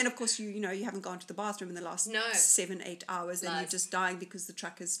doing? And then of course you haven't gone to the bathroom in the last 7-8 hours, and you're just dying because the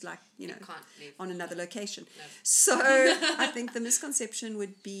truck is on another location. No. So I think the misconception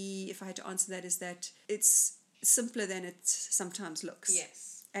would be, if I had to answer that, is that it's simpler than it sometimes looks.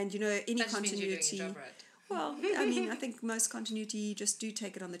 Yes. And any that continuity. Means you're doing your job right. Well, I think most continuity just do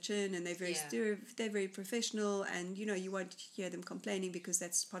take it on the chin, and they're very professional, and you won't hear them complaining, because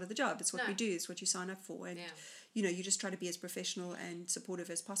that's part of the job. It's what we do. It's what you sign up for, and you just try to be as professional and supportive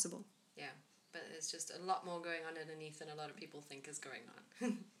as possible. Yeah, but there's just a lot more going on underneath than a lot of people think is going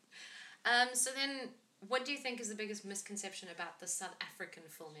on. So then, what do you think is the biggest misconception about the South African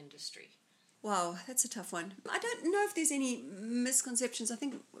film industry? Wow, that's a tough one. I don't know if there's any misconceptions. I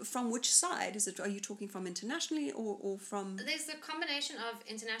think from which side is it? Are you talking from internationally or from? There's a combination of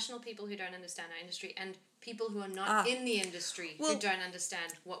international people who don't understand our industry and people who are not in the industry who don't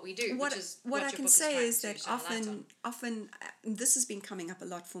understand what we do. What I can say is that often this has been coming up a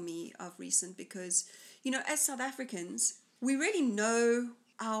lot for me of recent, because as South Africans, we really know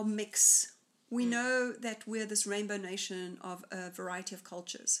our mix. We know that we're this rainbow nation of a variety of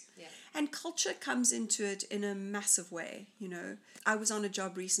cultures. Yeah. And culture comes into it in a massive way, I was on a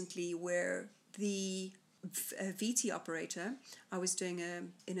job recently where the VT operator, I was doing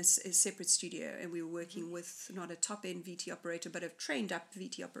in a separate studio, and we were working with not a top-end VT operator, but a trained-up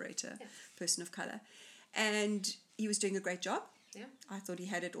VT operator, person of colour. And he was doing a great job. Yeah. I thought he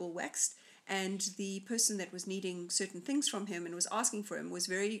had it all waxed. and the person that was needing certain things from him and was asking for him was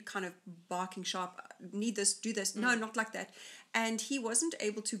very kind of barking sharp, need this, do this, no, not like that. And he wasn't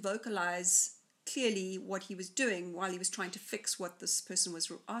able to vocalize clearly what he was doing while he was trying to fix what this person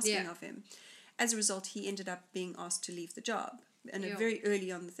was asking of him. As a result, he ended up being asked to leave the job, and very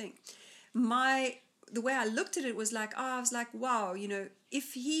early on the thing. The way I looked at it was like, I was like, wow,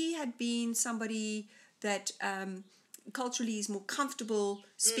 if he had been somebody that culturally is more comfortable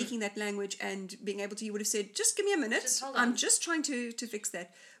speaking that language and being able to, he would have said, just give me a minute. I'm just trying to fix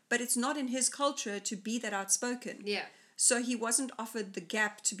that. But it's not in his culture to be that outspoken. Yeah. So he wasn't offered the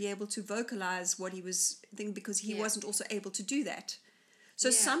gap to be able to vocalize what he was thinking, because he wasn't also able to do that. So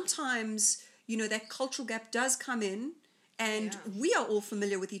sometimes, that cultural gap does come in, and we are all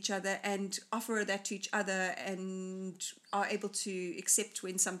familiar with each other and offer that to each other and are able to accept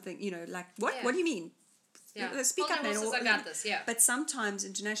when something, like, what do you mean? Yeah. Speak up, man. I got this. Yeah. But sometimes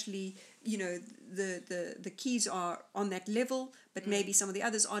internationally, the keys are on that level, but maybe some of the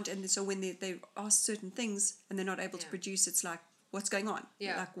others aren't. And so when they ask certain things and they're not able to produce, it's like, what's going on?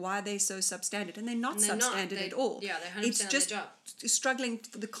 Yeah. Like, why are they so substandard? And they're not substandard at all. Yeah, they're 100% it's just on their job. struggling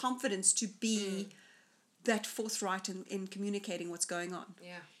for the confidence to be that forthright in communicating what's going on.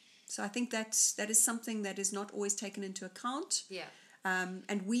 Yeah. So I think that is something that is not always taken into account. Yeah.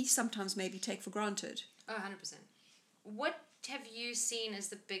 And we sometimes maybe take for granted. Oh, 100%. What have you seen as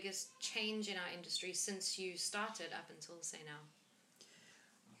the biggest change in our industry since you started up until, say, now?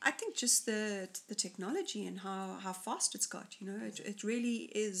 I think just the technology and how fast it's got, it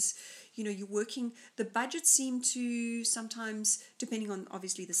really is, you're working, the budgets seem to sometimes, depending on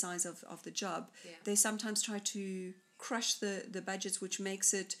obviously the size of the job, they sometimes try to crush the budgets, which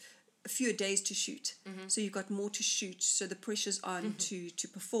makes it fewer days to shoot. So you've got more to shoot, so the pressure's on to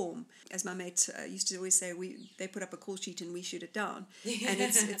perform. As my mate used to always say, they put up a call sheet and we shoot it down. And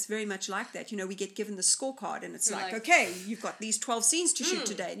it's very much like that. We get given the scorecard and it's like, okay, you've got these 12 scenes to shoot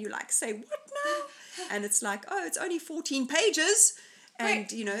today, and you're like, say what now? And it's like, oh, it's only 14 pages. And,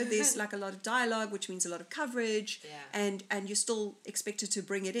 there's like a lot of dialogue, which means a lot of coverage, and you're still expected to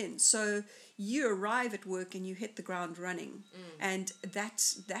bring it in. So you arrive at work and you hit the ground running. And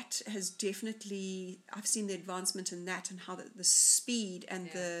that has definitely, I've seen the advancement in that, and how the speed and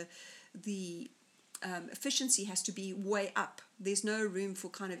the efficiency has to be way up. There's no room for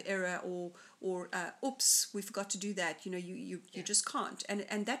kind of error or oops, we forgot to do that. You just can't.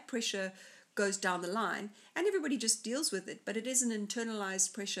 And that pressure goes down the line, and everybody just deals with it, but it is an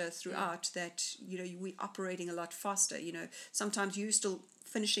internalized pressure throughout that we're operating a lot faster. Sometimes you're still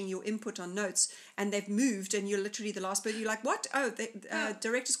finishing your input on notes and they've moved and you're literally the last, but you're like, what? Oh, the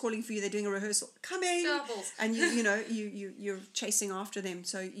director's calling for you, they're doing a rehearsal, coming. Doubles. And you're chasing after them,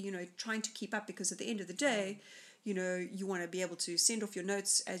 so trying to keep up, because at the end of the day you want to be able to send off your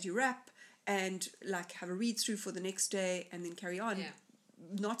notes as you wrap and like have a read through for the next day and then carry on.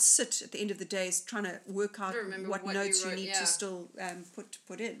 Not sit at the end of the day trying to work out what notes you need to still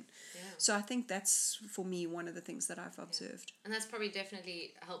put in. So I think that's, for me, one of the things that I've observed. And that's probably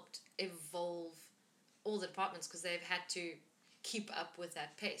definitely helped evolve all the departments, because they've had to keep up with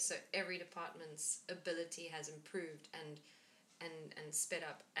that pace. So every department's ability has improved and sped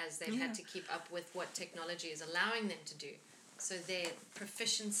up as they've had to keep up with what technology is allowing them to do. So their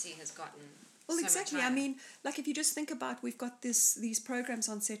proficiency has gotten... Well, exactly. I mean, like if you just think about, we've got these programs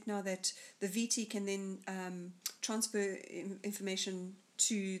on set now that the VT can then transfer information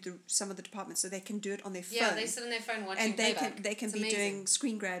to some of the departments, so they can do it on their phone. Yeah, they sit on their phone watching and playback. they can be doing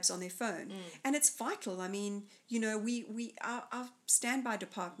screen grabs on their phone, and it's vital. I mean, our standby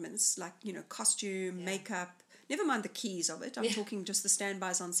departments, like costume, makeup. Never mind the keys of it. I'm talking just the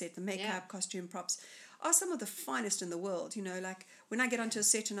standbys on set, the makeup, costume, props, are some of the finest in the world. Like when I get onto a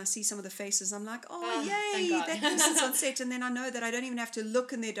set and I see some of the faces, I'm like, oh yay, that person's on set. And then I know that I don't even have to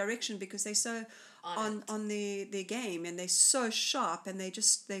look in their direction, because they're so on their game, and they're so sharp, and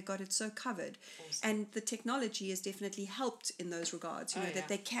they got it so covered. Awesome. And the technology has definitely helped in those regards, that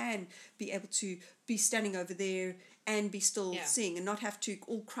they can be able to be standing over there and be still seeing, and not have to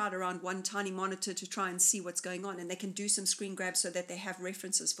all crowd around one tiny monitor to try and see what's going on. And they can do some screen grabs so that they have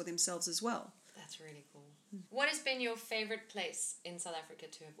references for themselves as well. That's really cool. What has been your favorite place in South Africa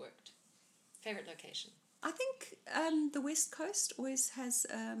to have worked? Favorite location? I think the West Coast always has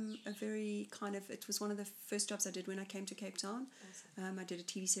a very kind of... It was one of the first jobs I did when I came to Cape Town. Awesome. I did a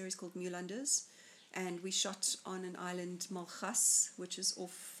TV series called Mulanders, and we shot on an island, Malgas, which is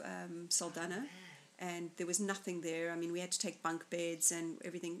off Saldanha. And there was nothing there. I mean, we had to take bunk beds and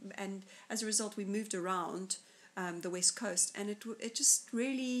everything. And as a result, we moved around the West Coast, and it just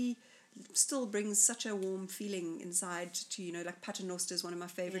really still brings such a warm feeling inside to, you know, like Paternoster is one of my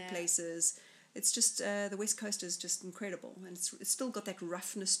favorite places. It's just, the West Coast is just incredible, and it's still got that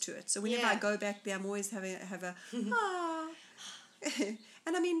roughness to it. So whenever I go back there, I'm always have a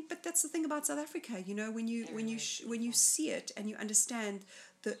and I mean, but that's the thing about South Africa, you know, when you see it and you understand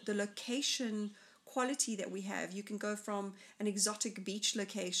the location quality that we have. You can go from an exotic beach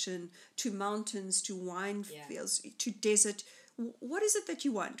location to mountains, to wine fields, to desert. What is it that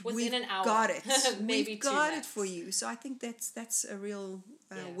you want? Within an hour. Got it. Maybe We've got 2 it for you. So I think that's a real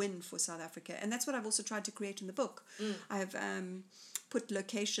win for South Africa. And that's what I've also tried to create in the book. I've put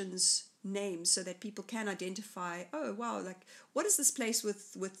locations names so that people can identify, oh wow, like what is this place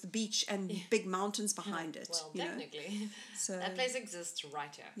with the beach and big mountains behind it? Well, technically. So that place exists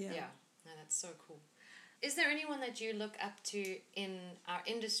right here. Yeah. No, that's so cool. Is there anyone that you look up to in our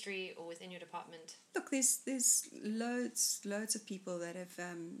industry or within your department? Look, there's loads of people that have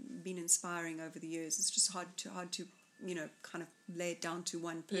been inspiring over the years. It's just hard to you know, kind of lay it down to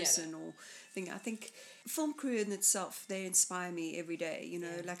one person or thing. I think film crew in itself, they inspire me every day. You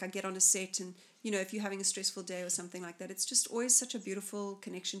know, like I get on a set and, you know, if you're having a stressful day or something like that, it's just always such a beautiful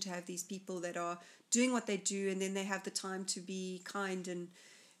connection to have these people that are doing what they do, and then they have the time to be kind and,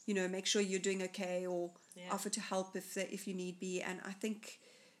 you know, make sure you're doing okay, or offer to help if you need be. And I think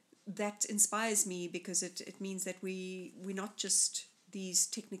that inspires me because it means that we're not just these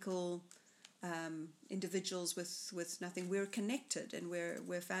technical individuals with nothing. We're connected, and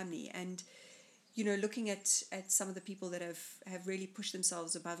we're family. And, you know, looking at some of the people that have really pushed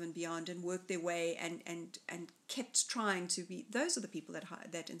themselves above and beyond and worked their way and kept trying to be, those are the people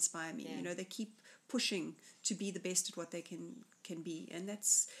that inspire me. You know, they keep pushing to be the best at what they can be. And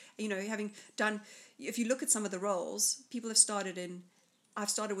that's, you know, having done, if you look at some of the roles, I've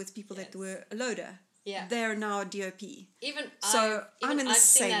started with people that were a loader. Yeah. They're now a DOP. I'm in the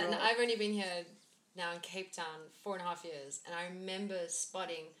same seen that, role. and I've only been here now in Cape Town 4.5 years, and I remember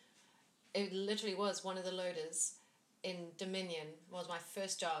spotting, it literally was one of the loaders in Dominion, was my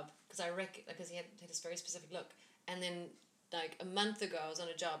first job, because he had this very specific look. And then like a month ago I was on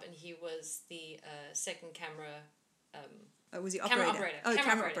a job and he was the second camera was he camera operator? operator.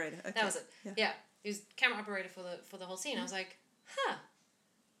 Camera operator. Okay. That was it. Yeah. He was camera operator for the whole scene. I was like,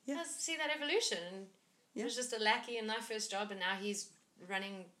 let's see that evolution. And he was just a lackey in my first job, and now he's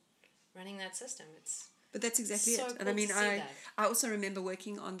running that system. But that's exactly so it. Cool, and I mean, I also remember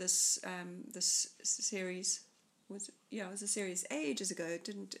working on this series. It was a series ages ago. It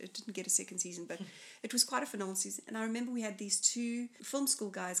didn't get a second season, but it was quite a phenomenal season. And I remember we had these two film school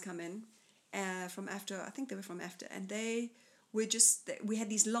guys come in from AFTA. I think they were from AFTA, and we had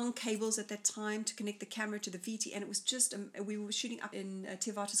these long cables at that time to connect the camera to the VT, and it was just we were shooting up in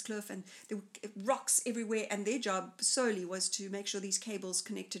Theewaterskloof, and there were rocks everywhere, and their job solely was to make sure these cables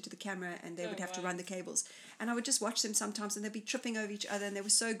connected to the camera, and they would have to run the cables. And I would just watch them sometimes, and they'd be tripping over each other, and they were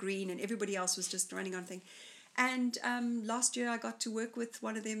so green, and everybody else was just running on thing. And last year I got to work with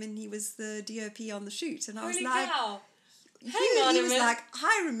one of them, and he was the DOP on the shoot, and I was like, cow. He was like,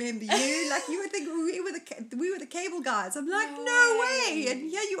 I remember you. Like, you would think we were the cable guys. I'm like, no way. And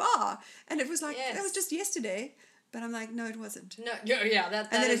here you are. And it was like, that was just yesterday. But I'm like, no, it wasn't. No, that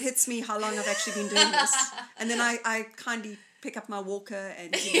and then it hits me how long I've actually been doing this. And then I kindly pick up my walker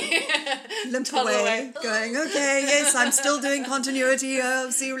and limp away, going, okay, yes, I'm still doing continuity.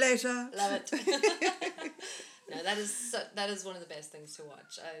 I'll see you later. Love it. No, that is one of the best things to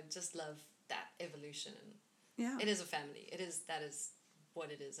watch. I just love that evolution. Yeah. It is a family. That is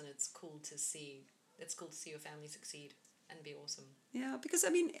what it is, and it's cool to see. It's cool to see your family succeed and be awesome. Yeah, because I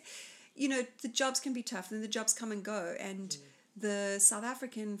mean, you know, the jobs can be tough, and the jobs come and go, and the South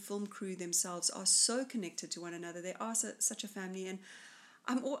African film crew themselves are so connected to one another. They are such a family, and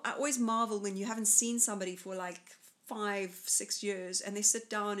I always marvel when you haven't seen somebody for like 5-6 years, and they sit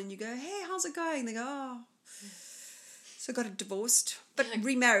down and you go, "Hey, how's it going?" They go, "Oh." So got divorced, but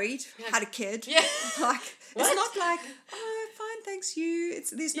remarried, had a kid. Yeah. Like, it's not like, oh, fine, thanks you.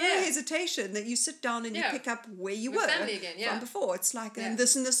 There's no hesitation that you sit down and you pick up where you were from before. It's like, and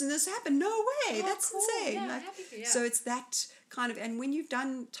this and this and this happened. No way, that's cool. Insane. Yeah, like, happy for you. So it's that kind of, and when you've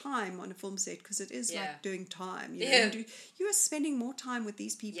done time on a film set, because it is like doing time, you know, you are spending more time with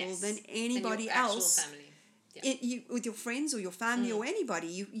these people than anybody else. Family. With your friends or your family or anybody.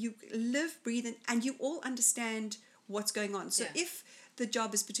 You live, breathe, and you all understand what's going on. So if the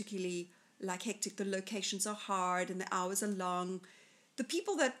job is particularly like hectic, the locations are hard and the hours are long, the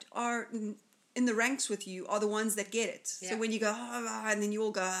people that are in the ranks with you are the ones that get it. So when you go, and then you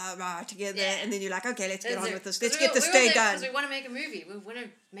all go together, and then you're like, okay, let's get on with this. Let's get this day done. Because we want to make a movie. We want to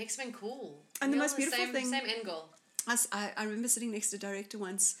make something cool. And the most beautiful thing... Same end goal. I remember sitting next to a director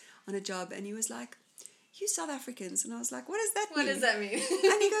once on a job, and he was like, "You South Africans," and I was like, "What does that mean?" What does that mean?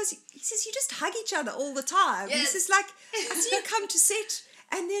 And he says, "You just hug each other all the time." Yes. He says, like, I see you come to set,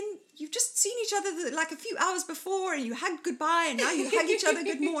 and then you've just seen each other like a few hours before, and you hugged goodbye, and now you hug each other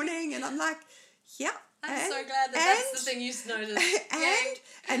good morning, and I'm like, yeah. I'm so glad that's the thing you noticed.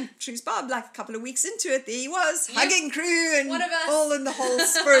 And True's Bob, like a couple of weeks into it, there he was, hugging crew and one of us. all in the whole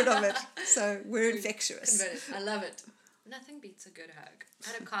spirit of it. So we're infectious. Converted. I love it. Nothing beats a good hug.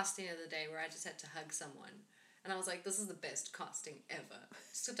 I had a casting the other day where I just had to hug someone. And I was like, this is the best casting ever.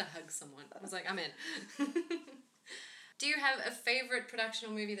 Just had to hug someone. I was like, I'm in. Do you have a favorite production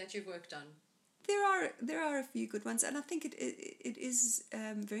or movie that you've worked on? There are a few good ones, and I think it is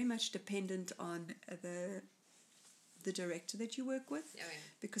very much dependent on the director that you work with,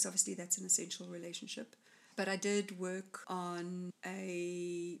 because obviously that's an essential relationship. But I did work on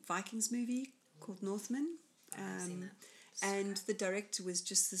a Vikings movie called Northman, I've seen that. and the director was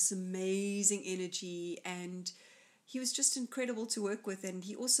just this amazing energy, and he was just incredible to work with, and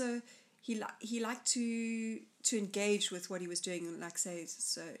he also he liked to engage with what he was doing, like say,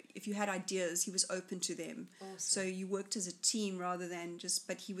 so if you had ideas, he was open to them. Awesome. So you worked as a team rather than just,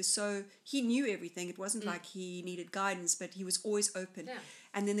 but he knew everything. It wasn't like he needed guidance, but he was always open. Yeah.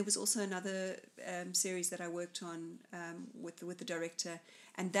 And then there was also another series that I worked on with the director,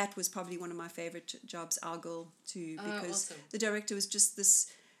 and that was probably one of my favorite jobs, Our Girl, too, because the director was just this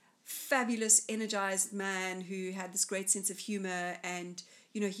fabulous, energized man who had this great sense of humor, and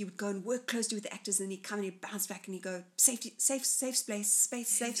he would go and work closely with the actors, and he'd come and he'd bounce back and he'd go, safe space,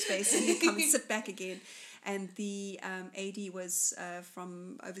 and he'd come and sit back again. And the AD was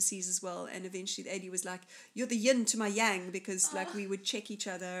from overseas as well, and eventually the AD was like, "You're the yin to my yang," because like we would check each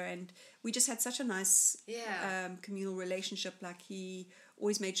other, and we just had such a nice communal relationship. Like he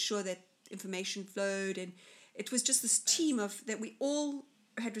always made sure that information flowed, and it was just this team of that we all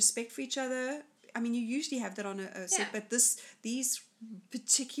had respect for each other. I mean, you usually have that on a set, but these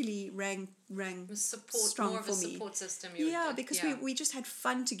particularly rang strong more of for a me. Support system. Because we just had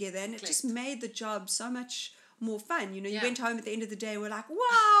fun together, and it just made the job so much more fun. You went home at the end of the day, and we're like,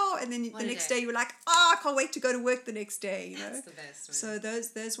 wow, and then the next day you were like, I can't wait to go to work the next day. That's the best. Man. So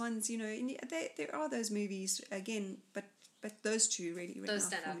those ones, there are those movies again, but those two really those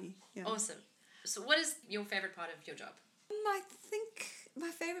stand out out for me. Yeah. Awesome. So what is your favorite part of your job? I think my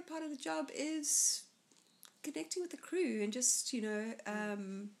favorite part of the job is connecting with the crew and just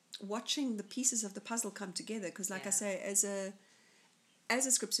watching the pieces of the puzzle come together, because like I say, as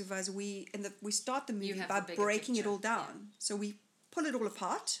a script supervisor, we start the movie by breaking it all down. So we pull it all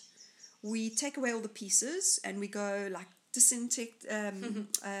apart, we take away all the pieces, and we go like dissect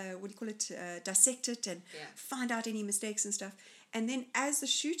dissect it and find out any mistakes and stuff. And then as the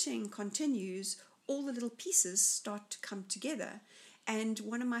shooting continues, all the little pieces start to come together. And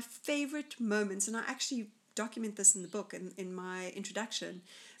one of my favorite moments, and I actually document this in the book and in my introduction,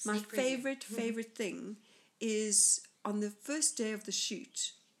 my favorite thing is on the first day of the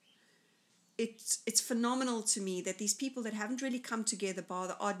shoot. It's phenomenal to me that these people that haven't really come together bar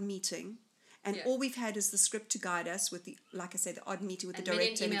the odd meeting, and all we've had is the script to guide us with the, like I say, the odd meeting with the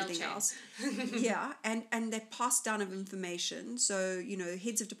director and everything else. and that pass down of information. So,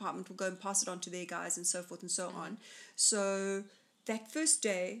 heads of department will go and pass it on to their guys and so forth and so on. So that first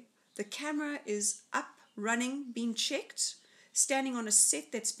day, the camera is up, running, being checked, standing on a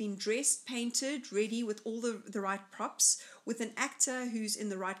set that's been dressed, painted, ready with all the right props, with an actor who's in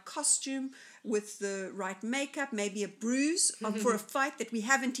the right costume, with the right makeup, maybe a bruise for a fight that we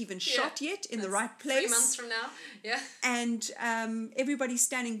haven't even shot yet in the right place. 3 months from now, And everybody's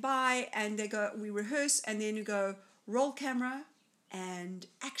standing by, and they go, we rehearse, and then you go, roll camera, and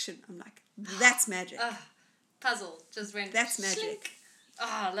action. I'm like, that's magic. Puzzle just went. That's magic. Slink.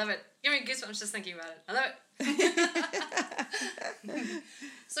 I love it. Give me goosebumps just thinking about it. I love it.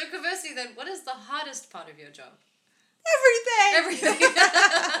 So conversely then, what is the hardest part of your job? Everything.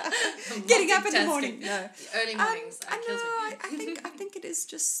 Getting up in the morning. No. The early mornings. I think it is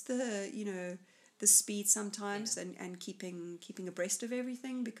just the speed sometimes and keeping abreast of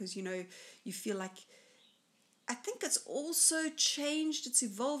everything, because you feel like, I think it's also changed, it's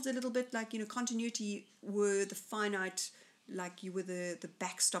evolved a little bit, like continuity were the finite, like you were the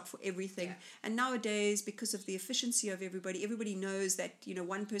backstop for everything, and nowadays, because of the efficiency of everybody knows that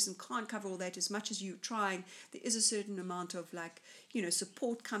one person can't cover all that. As much as you're trying, there is a certain amount of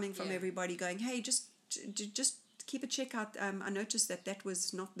support coming from everybody, going, hey, just keep a check out. I noticed that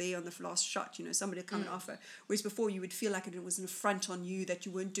was not there on the last shot. Somebody would come and offer. Whereas before you would feel like it was an affront on you that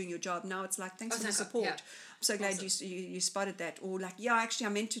you weren't doing your job. Now it's like, thanks for the support. Yeah. I'm so glad you spotted that. Or like, yeah, actually I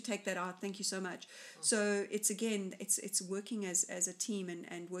meant to take that out. Thank you so much. So it's working as a team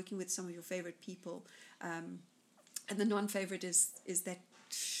and working with some of your favorite people. And the non-favorite is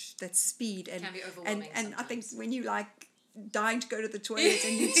that speed and can be overwhelming and I think when you like dying to go to the toilet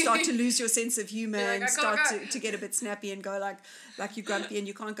and you start to lose your sense of humor and start to get a bit snappy and go like you're grumpy and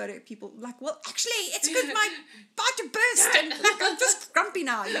you can't go to people like, well, actually it's because my about to burst and like I'm just grumpy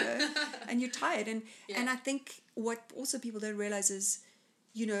now, and you're tired and I think what also people don't realize is,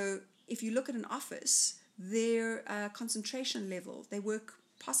 if you look at an office, their concentration level, they work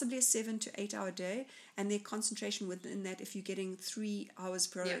possibly a 7 to 8 hour day, and their concentration within that, if you're getting 3 hours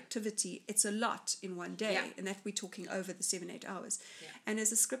productivity, it's a lot in one day, and that we're talking over the 7-8 hours. And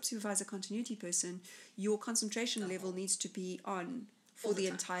as a script supervisor continuity person, your concentration level needs to be on for the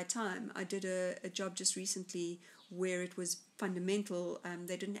entire time. I did a job just recently where it was fundamental.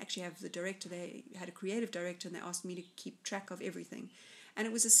 They didn't actually have the director, they had a creative director, and they asked me to keep track of everything, and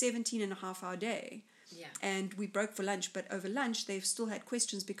it was a 17.5-hour day. Yeah. And we broke for lunch, but over lunch they've still had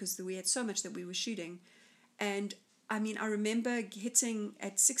questions because we had so much that we were shooting. And I mean, I remember hitting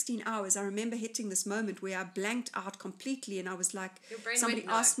at 16 hours, I remember hitting this moment where I blanked out completely, and I was like, somebody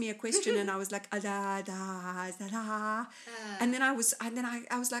asked me a question and I was like, and then I was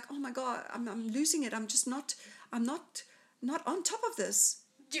like, oh my God, I'm losing it. I'm not on top of this.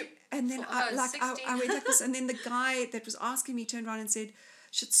 And then I went like this, and then the guy that was asking me turned around and said,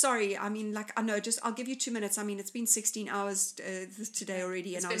 sorry, I mean, like, I know, I'll give you 2 minutes. I mean, it's been 16 hours today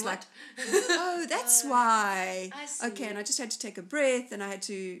already. And I was like, oh, that's why. I see. Okay, and I just had to take a breath, and I had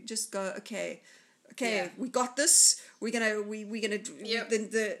to just go, okay, we got this. We're gonna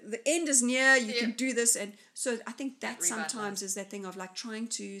the end is near. You can do this. And so I think that sometimes is that thing of like trying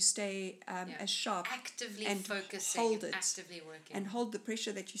to stay as sharp, actively and focusing, hold it, actively working, and hold the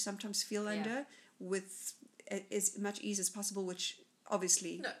pressure that you sometimes feel under with as much ease as possible, which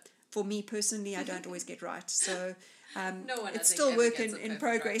obviously for me personally I don't always get right, so it's still work in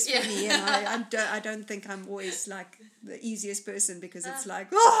progress for me, and I don't think I'm always like the easiest person, because it's like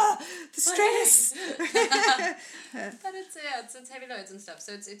the stress. But it's heavy loads and stuff,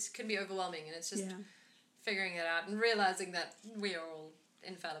 so it can be overwhelming, and it's just figuring it out and realizing that we are all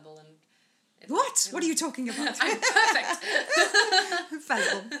infallible. And what are you talking about? I'm perfect. I'm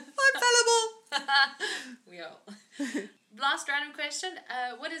fallible. We are all. Last random question.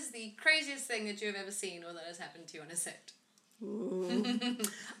 What is the craziest thing that you have ever seen or that has happened to you on a set?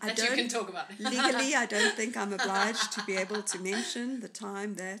 That you can talk about. Legally, I don't think I'm obliged to be able to mention the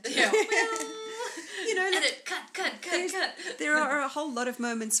time that... Yeah. Edit, cut. There are a whole lot of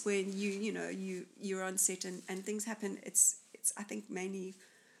moments when you're on set and things happen. It's I think mainly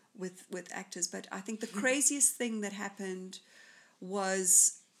with actors, but I think the craziest thing that happened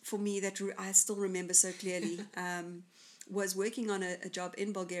was, for me, that I still remember so clearly, was working on a job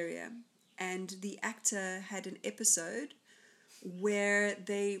in Bulgaria, and the actor had an episode where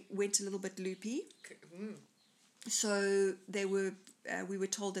they went a little bit loopy. So they were we were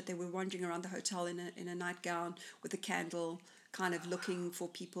told that they were wandering around the hotel in a nightgown with a candle, kind of looking for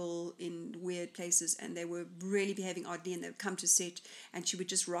people in weird places, and they were really behaving oddly, and they would come to set and she would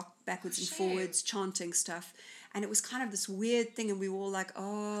just rock backwards and forwards chanting stuff, and it was kind of this weird thing, and we were all like,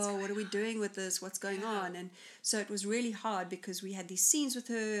 oh, what are we doing with this, what's going on? And so it was really hard, because we had these scenes with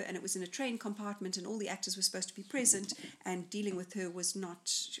her, and it was in a train compartment, and all the actors were supposed to be present, and dealing with her was not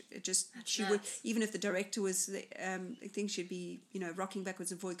just, she would, even if the director was I think she'd be rocking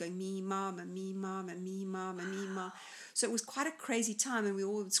backwards and forwards going me mama, me mama, me mama, me mama. So it was quite a crazy time, and we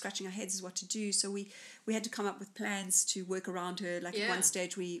were all scratching our heads as what to do. So we had to come up with plans to work around her. Like at one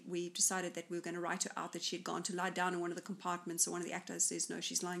stage, we decided that we were going to write her out that she had gone to lie down in one of the compartments. So one of the actors says, no,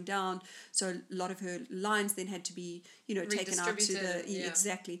 she's lying down. So a lot of her lines then had to be, taken out to the...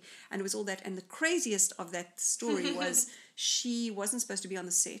 Exactly. And it was all that. And the craziest of that story was she wasn't supposed to be on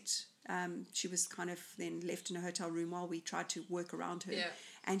the set. She was kind of then left in a hotel room while we tried to work around her. Yeah.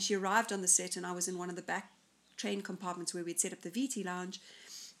 And she arrived on the set, and I was in one of the back train compartments where we'd set up the VT lounge,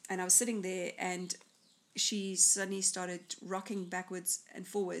 and I was sitting there, and she suddenly started rocking backwards and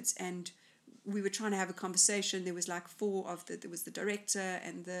forwards, and we were trying to have a conversation. There was like there was the director,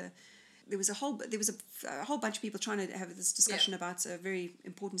 and there was a whole bunch of people trying to have this discussion about very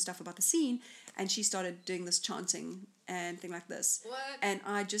important stuff about the scene, and she started doing this chanting and thing like this. What? And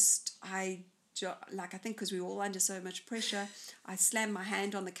I think because we were all under so much pressure, I slammed my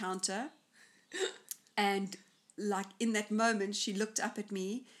hand on the counter, and like in that moment, she looked up at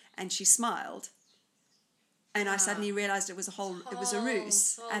me and she smiled. And I suddenly realized it was a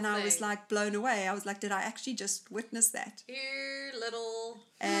ruse. And I was like blown away. I was like, did I actually just witness that? You little...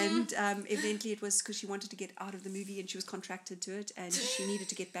 And eventually it was because she wanted to get out of the movie and she was contracted to it and she needed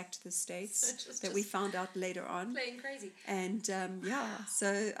to get back to the States that we found out later on. Playing crazy. And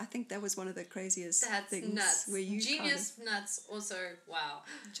so I think that was one of the craziest things. Nuts. Where you Genius, nuts, also, wow.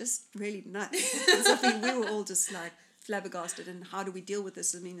 Just really nuts. I think we were all just like flabbergasted, and how do we deal with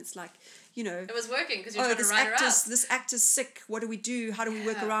this? I mean, it's like, it was working because you're trying to write her out. This actor's sick. What do we do? How do we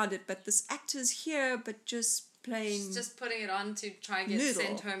work around it? But this actor's here, but just playing. She's just putting it on to try and get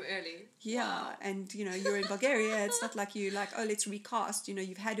sent home early. Yeah, wow. And you're in Bulgaria. It's not like you like, let's recast.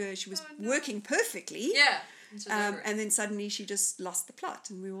 You've had her. She was working perfectly. Yeah. And then suddenly she just lost the plot,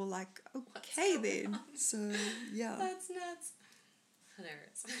 and we were all like, okay then. So yeah. That's nuts.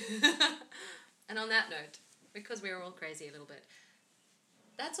 Hilarious. And on that note, because we were all crazy a little bit,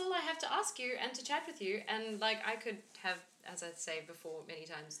 that's all I have to ask you and to chat with you. And I could have, as I say before many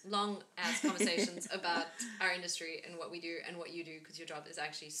times, long ass conversations about our industry and what we do and what you do, because your job is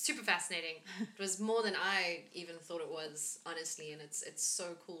actually super fascinating. It was more than I even thought it was, honestly, and it's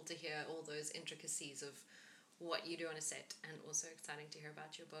so cool to hear all those intricacies of what you do on a set, and also exciting to hear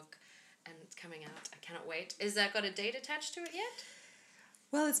about your book, and it's coming out. I cannot wait. Is that got a date attached to it yet?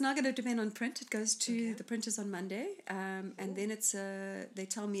 Well, it's not going to depend on print. It goes to the printers on Monday, and then they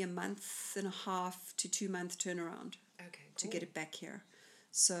tell me a month and a half to 2 month turnaround to get it back here.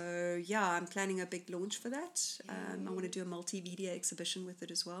 So yeah, I'm planning a big launch for that. I want to do a multimedia exhibition with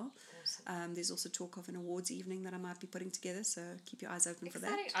it as well. Awesome. There's also talk of an awards evening that I might be putting together, so keep your eyes open for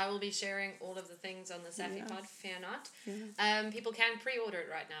that. I will be sharing all of the things on the Safi Pod, fear not. Yeah. People can pre-order it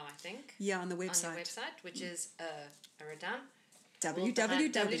right now, I think. Yeah, on the website. On your website, which is, I wrote down,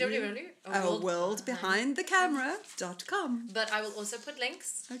 www.aworldbehindthecamera.com. But I will also put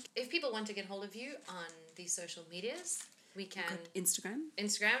links. Okay. If people want to get hold of you on the social medias, we can... Instagram.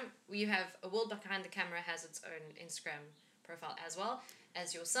 You have A World Behind the Camera has its own Instagram profile as well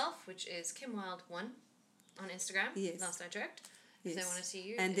as yourself, which is Kim Wilde 1 on Instagram. Yes. Last I checked. Yes. If they want to see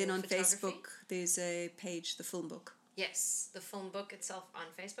you. And then on Facebook, there's a page, The Film Book. Yes, The Film Book itself on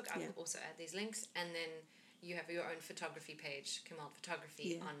Facebook. I will also add these links. And then you have your own photography page, Kim Wilde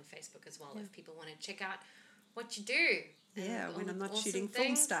Photography, on Facebook as well, if people want to check out what you do. Yeah, when I'm not shooting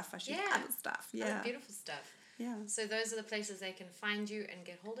film stuff, I shoot other stuff. Yeah. Oh, beautiful stuff. Yeah. So those are the places they can find you and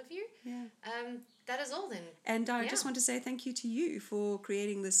get hold of you. Yeah. That is all then. And I just want to say thank you to you for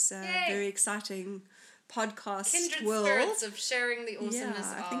creating this very exciting podcast Kindred world. Spirits of sharing the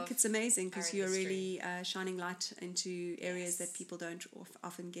awesomeness I think it's amazing because you're really shining light into areas that people don't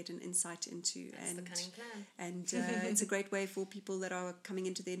often get an insight into. That's the cunning plan. And it's a great way for people that are coming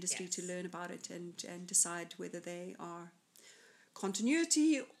into the industry to learn about it and decide whether they are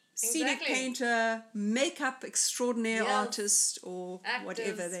continuity, scenic painter, makeup extraordinaire artist, or actors,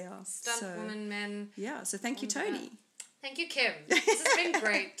 whatever they are. Stunt women, men. Yeah, so thank you, Tony. Thank you, Kim. This has been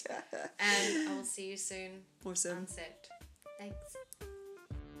great. And I will see you soon. Awesome. On set. Thanks.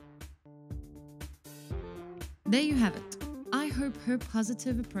 There you have it. I hope her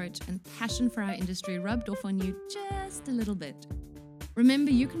positive approach and passion for our industry rubbed off on you just a little bit. Remember,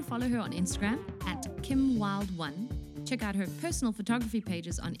 you can follow her on Instagram at KimWild1. Check out her personal photography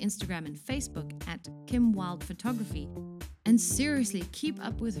pages on Instagram and Facebook at Kim Wilde Photography. And seriously, keep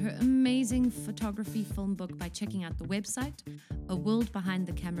up with her amazing photography film book by checking out the website,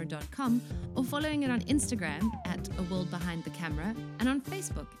 aworldbehindthecamera.com, or following it on Instagram at aworldbehindthecamera and on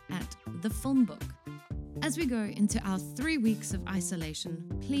Facebook at The Film Book. As we go into our 3 weeks of isolation,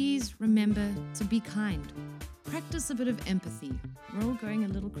 please remember to be kind. Practice a bit of empathy. We're all going a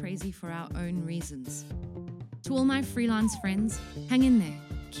little crazy for our own reasons. To all my freelance friends, hang in there.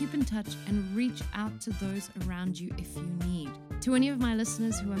 Keep in touch and reach out to those around you if you need. To any of my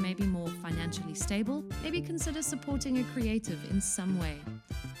listeners who are maybe more financially stable, maybe consider supporting a creative in some way.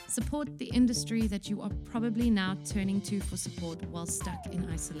 Support the industry that you are probably now turning to for support while stuck in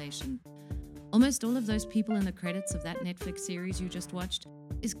isolation. Almost all of those people in the credits of that Netflix series you just watched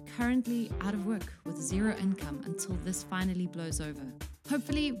is currently out of work with zero income until this finally blows over.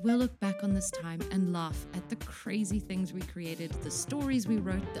 Hopefully, we'll look back on this time and laugh at the crazy things we created, the stories we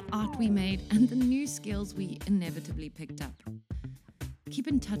wrote, the art we made, and the new skills we inevitably picked up. Keep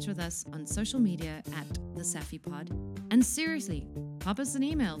in touch with us on social media at The Safi Pod. And seriously, pop us an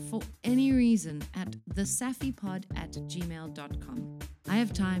email for any reason at thesafipod@gmail.com. I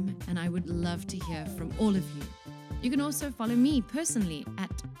have time and I would love to hear from all of you. You can also follow me personally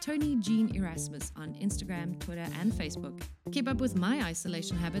at Tony Jean Erasmus on Instagram, Twitter, and Facebook. Keep up with my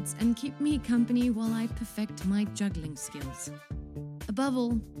isolation habits and keep me company while I perfect my juggling skills. Above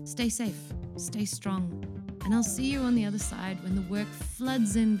all, stay safe, stay strong, and And I'll see you on the other side when the work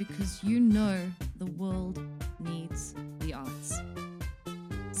floods in because you know the world needs the arts.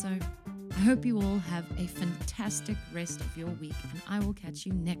 So I hope you all have a fantastic rest of your week, and I will catch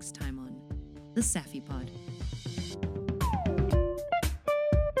you next time on The Safi Pod.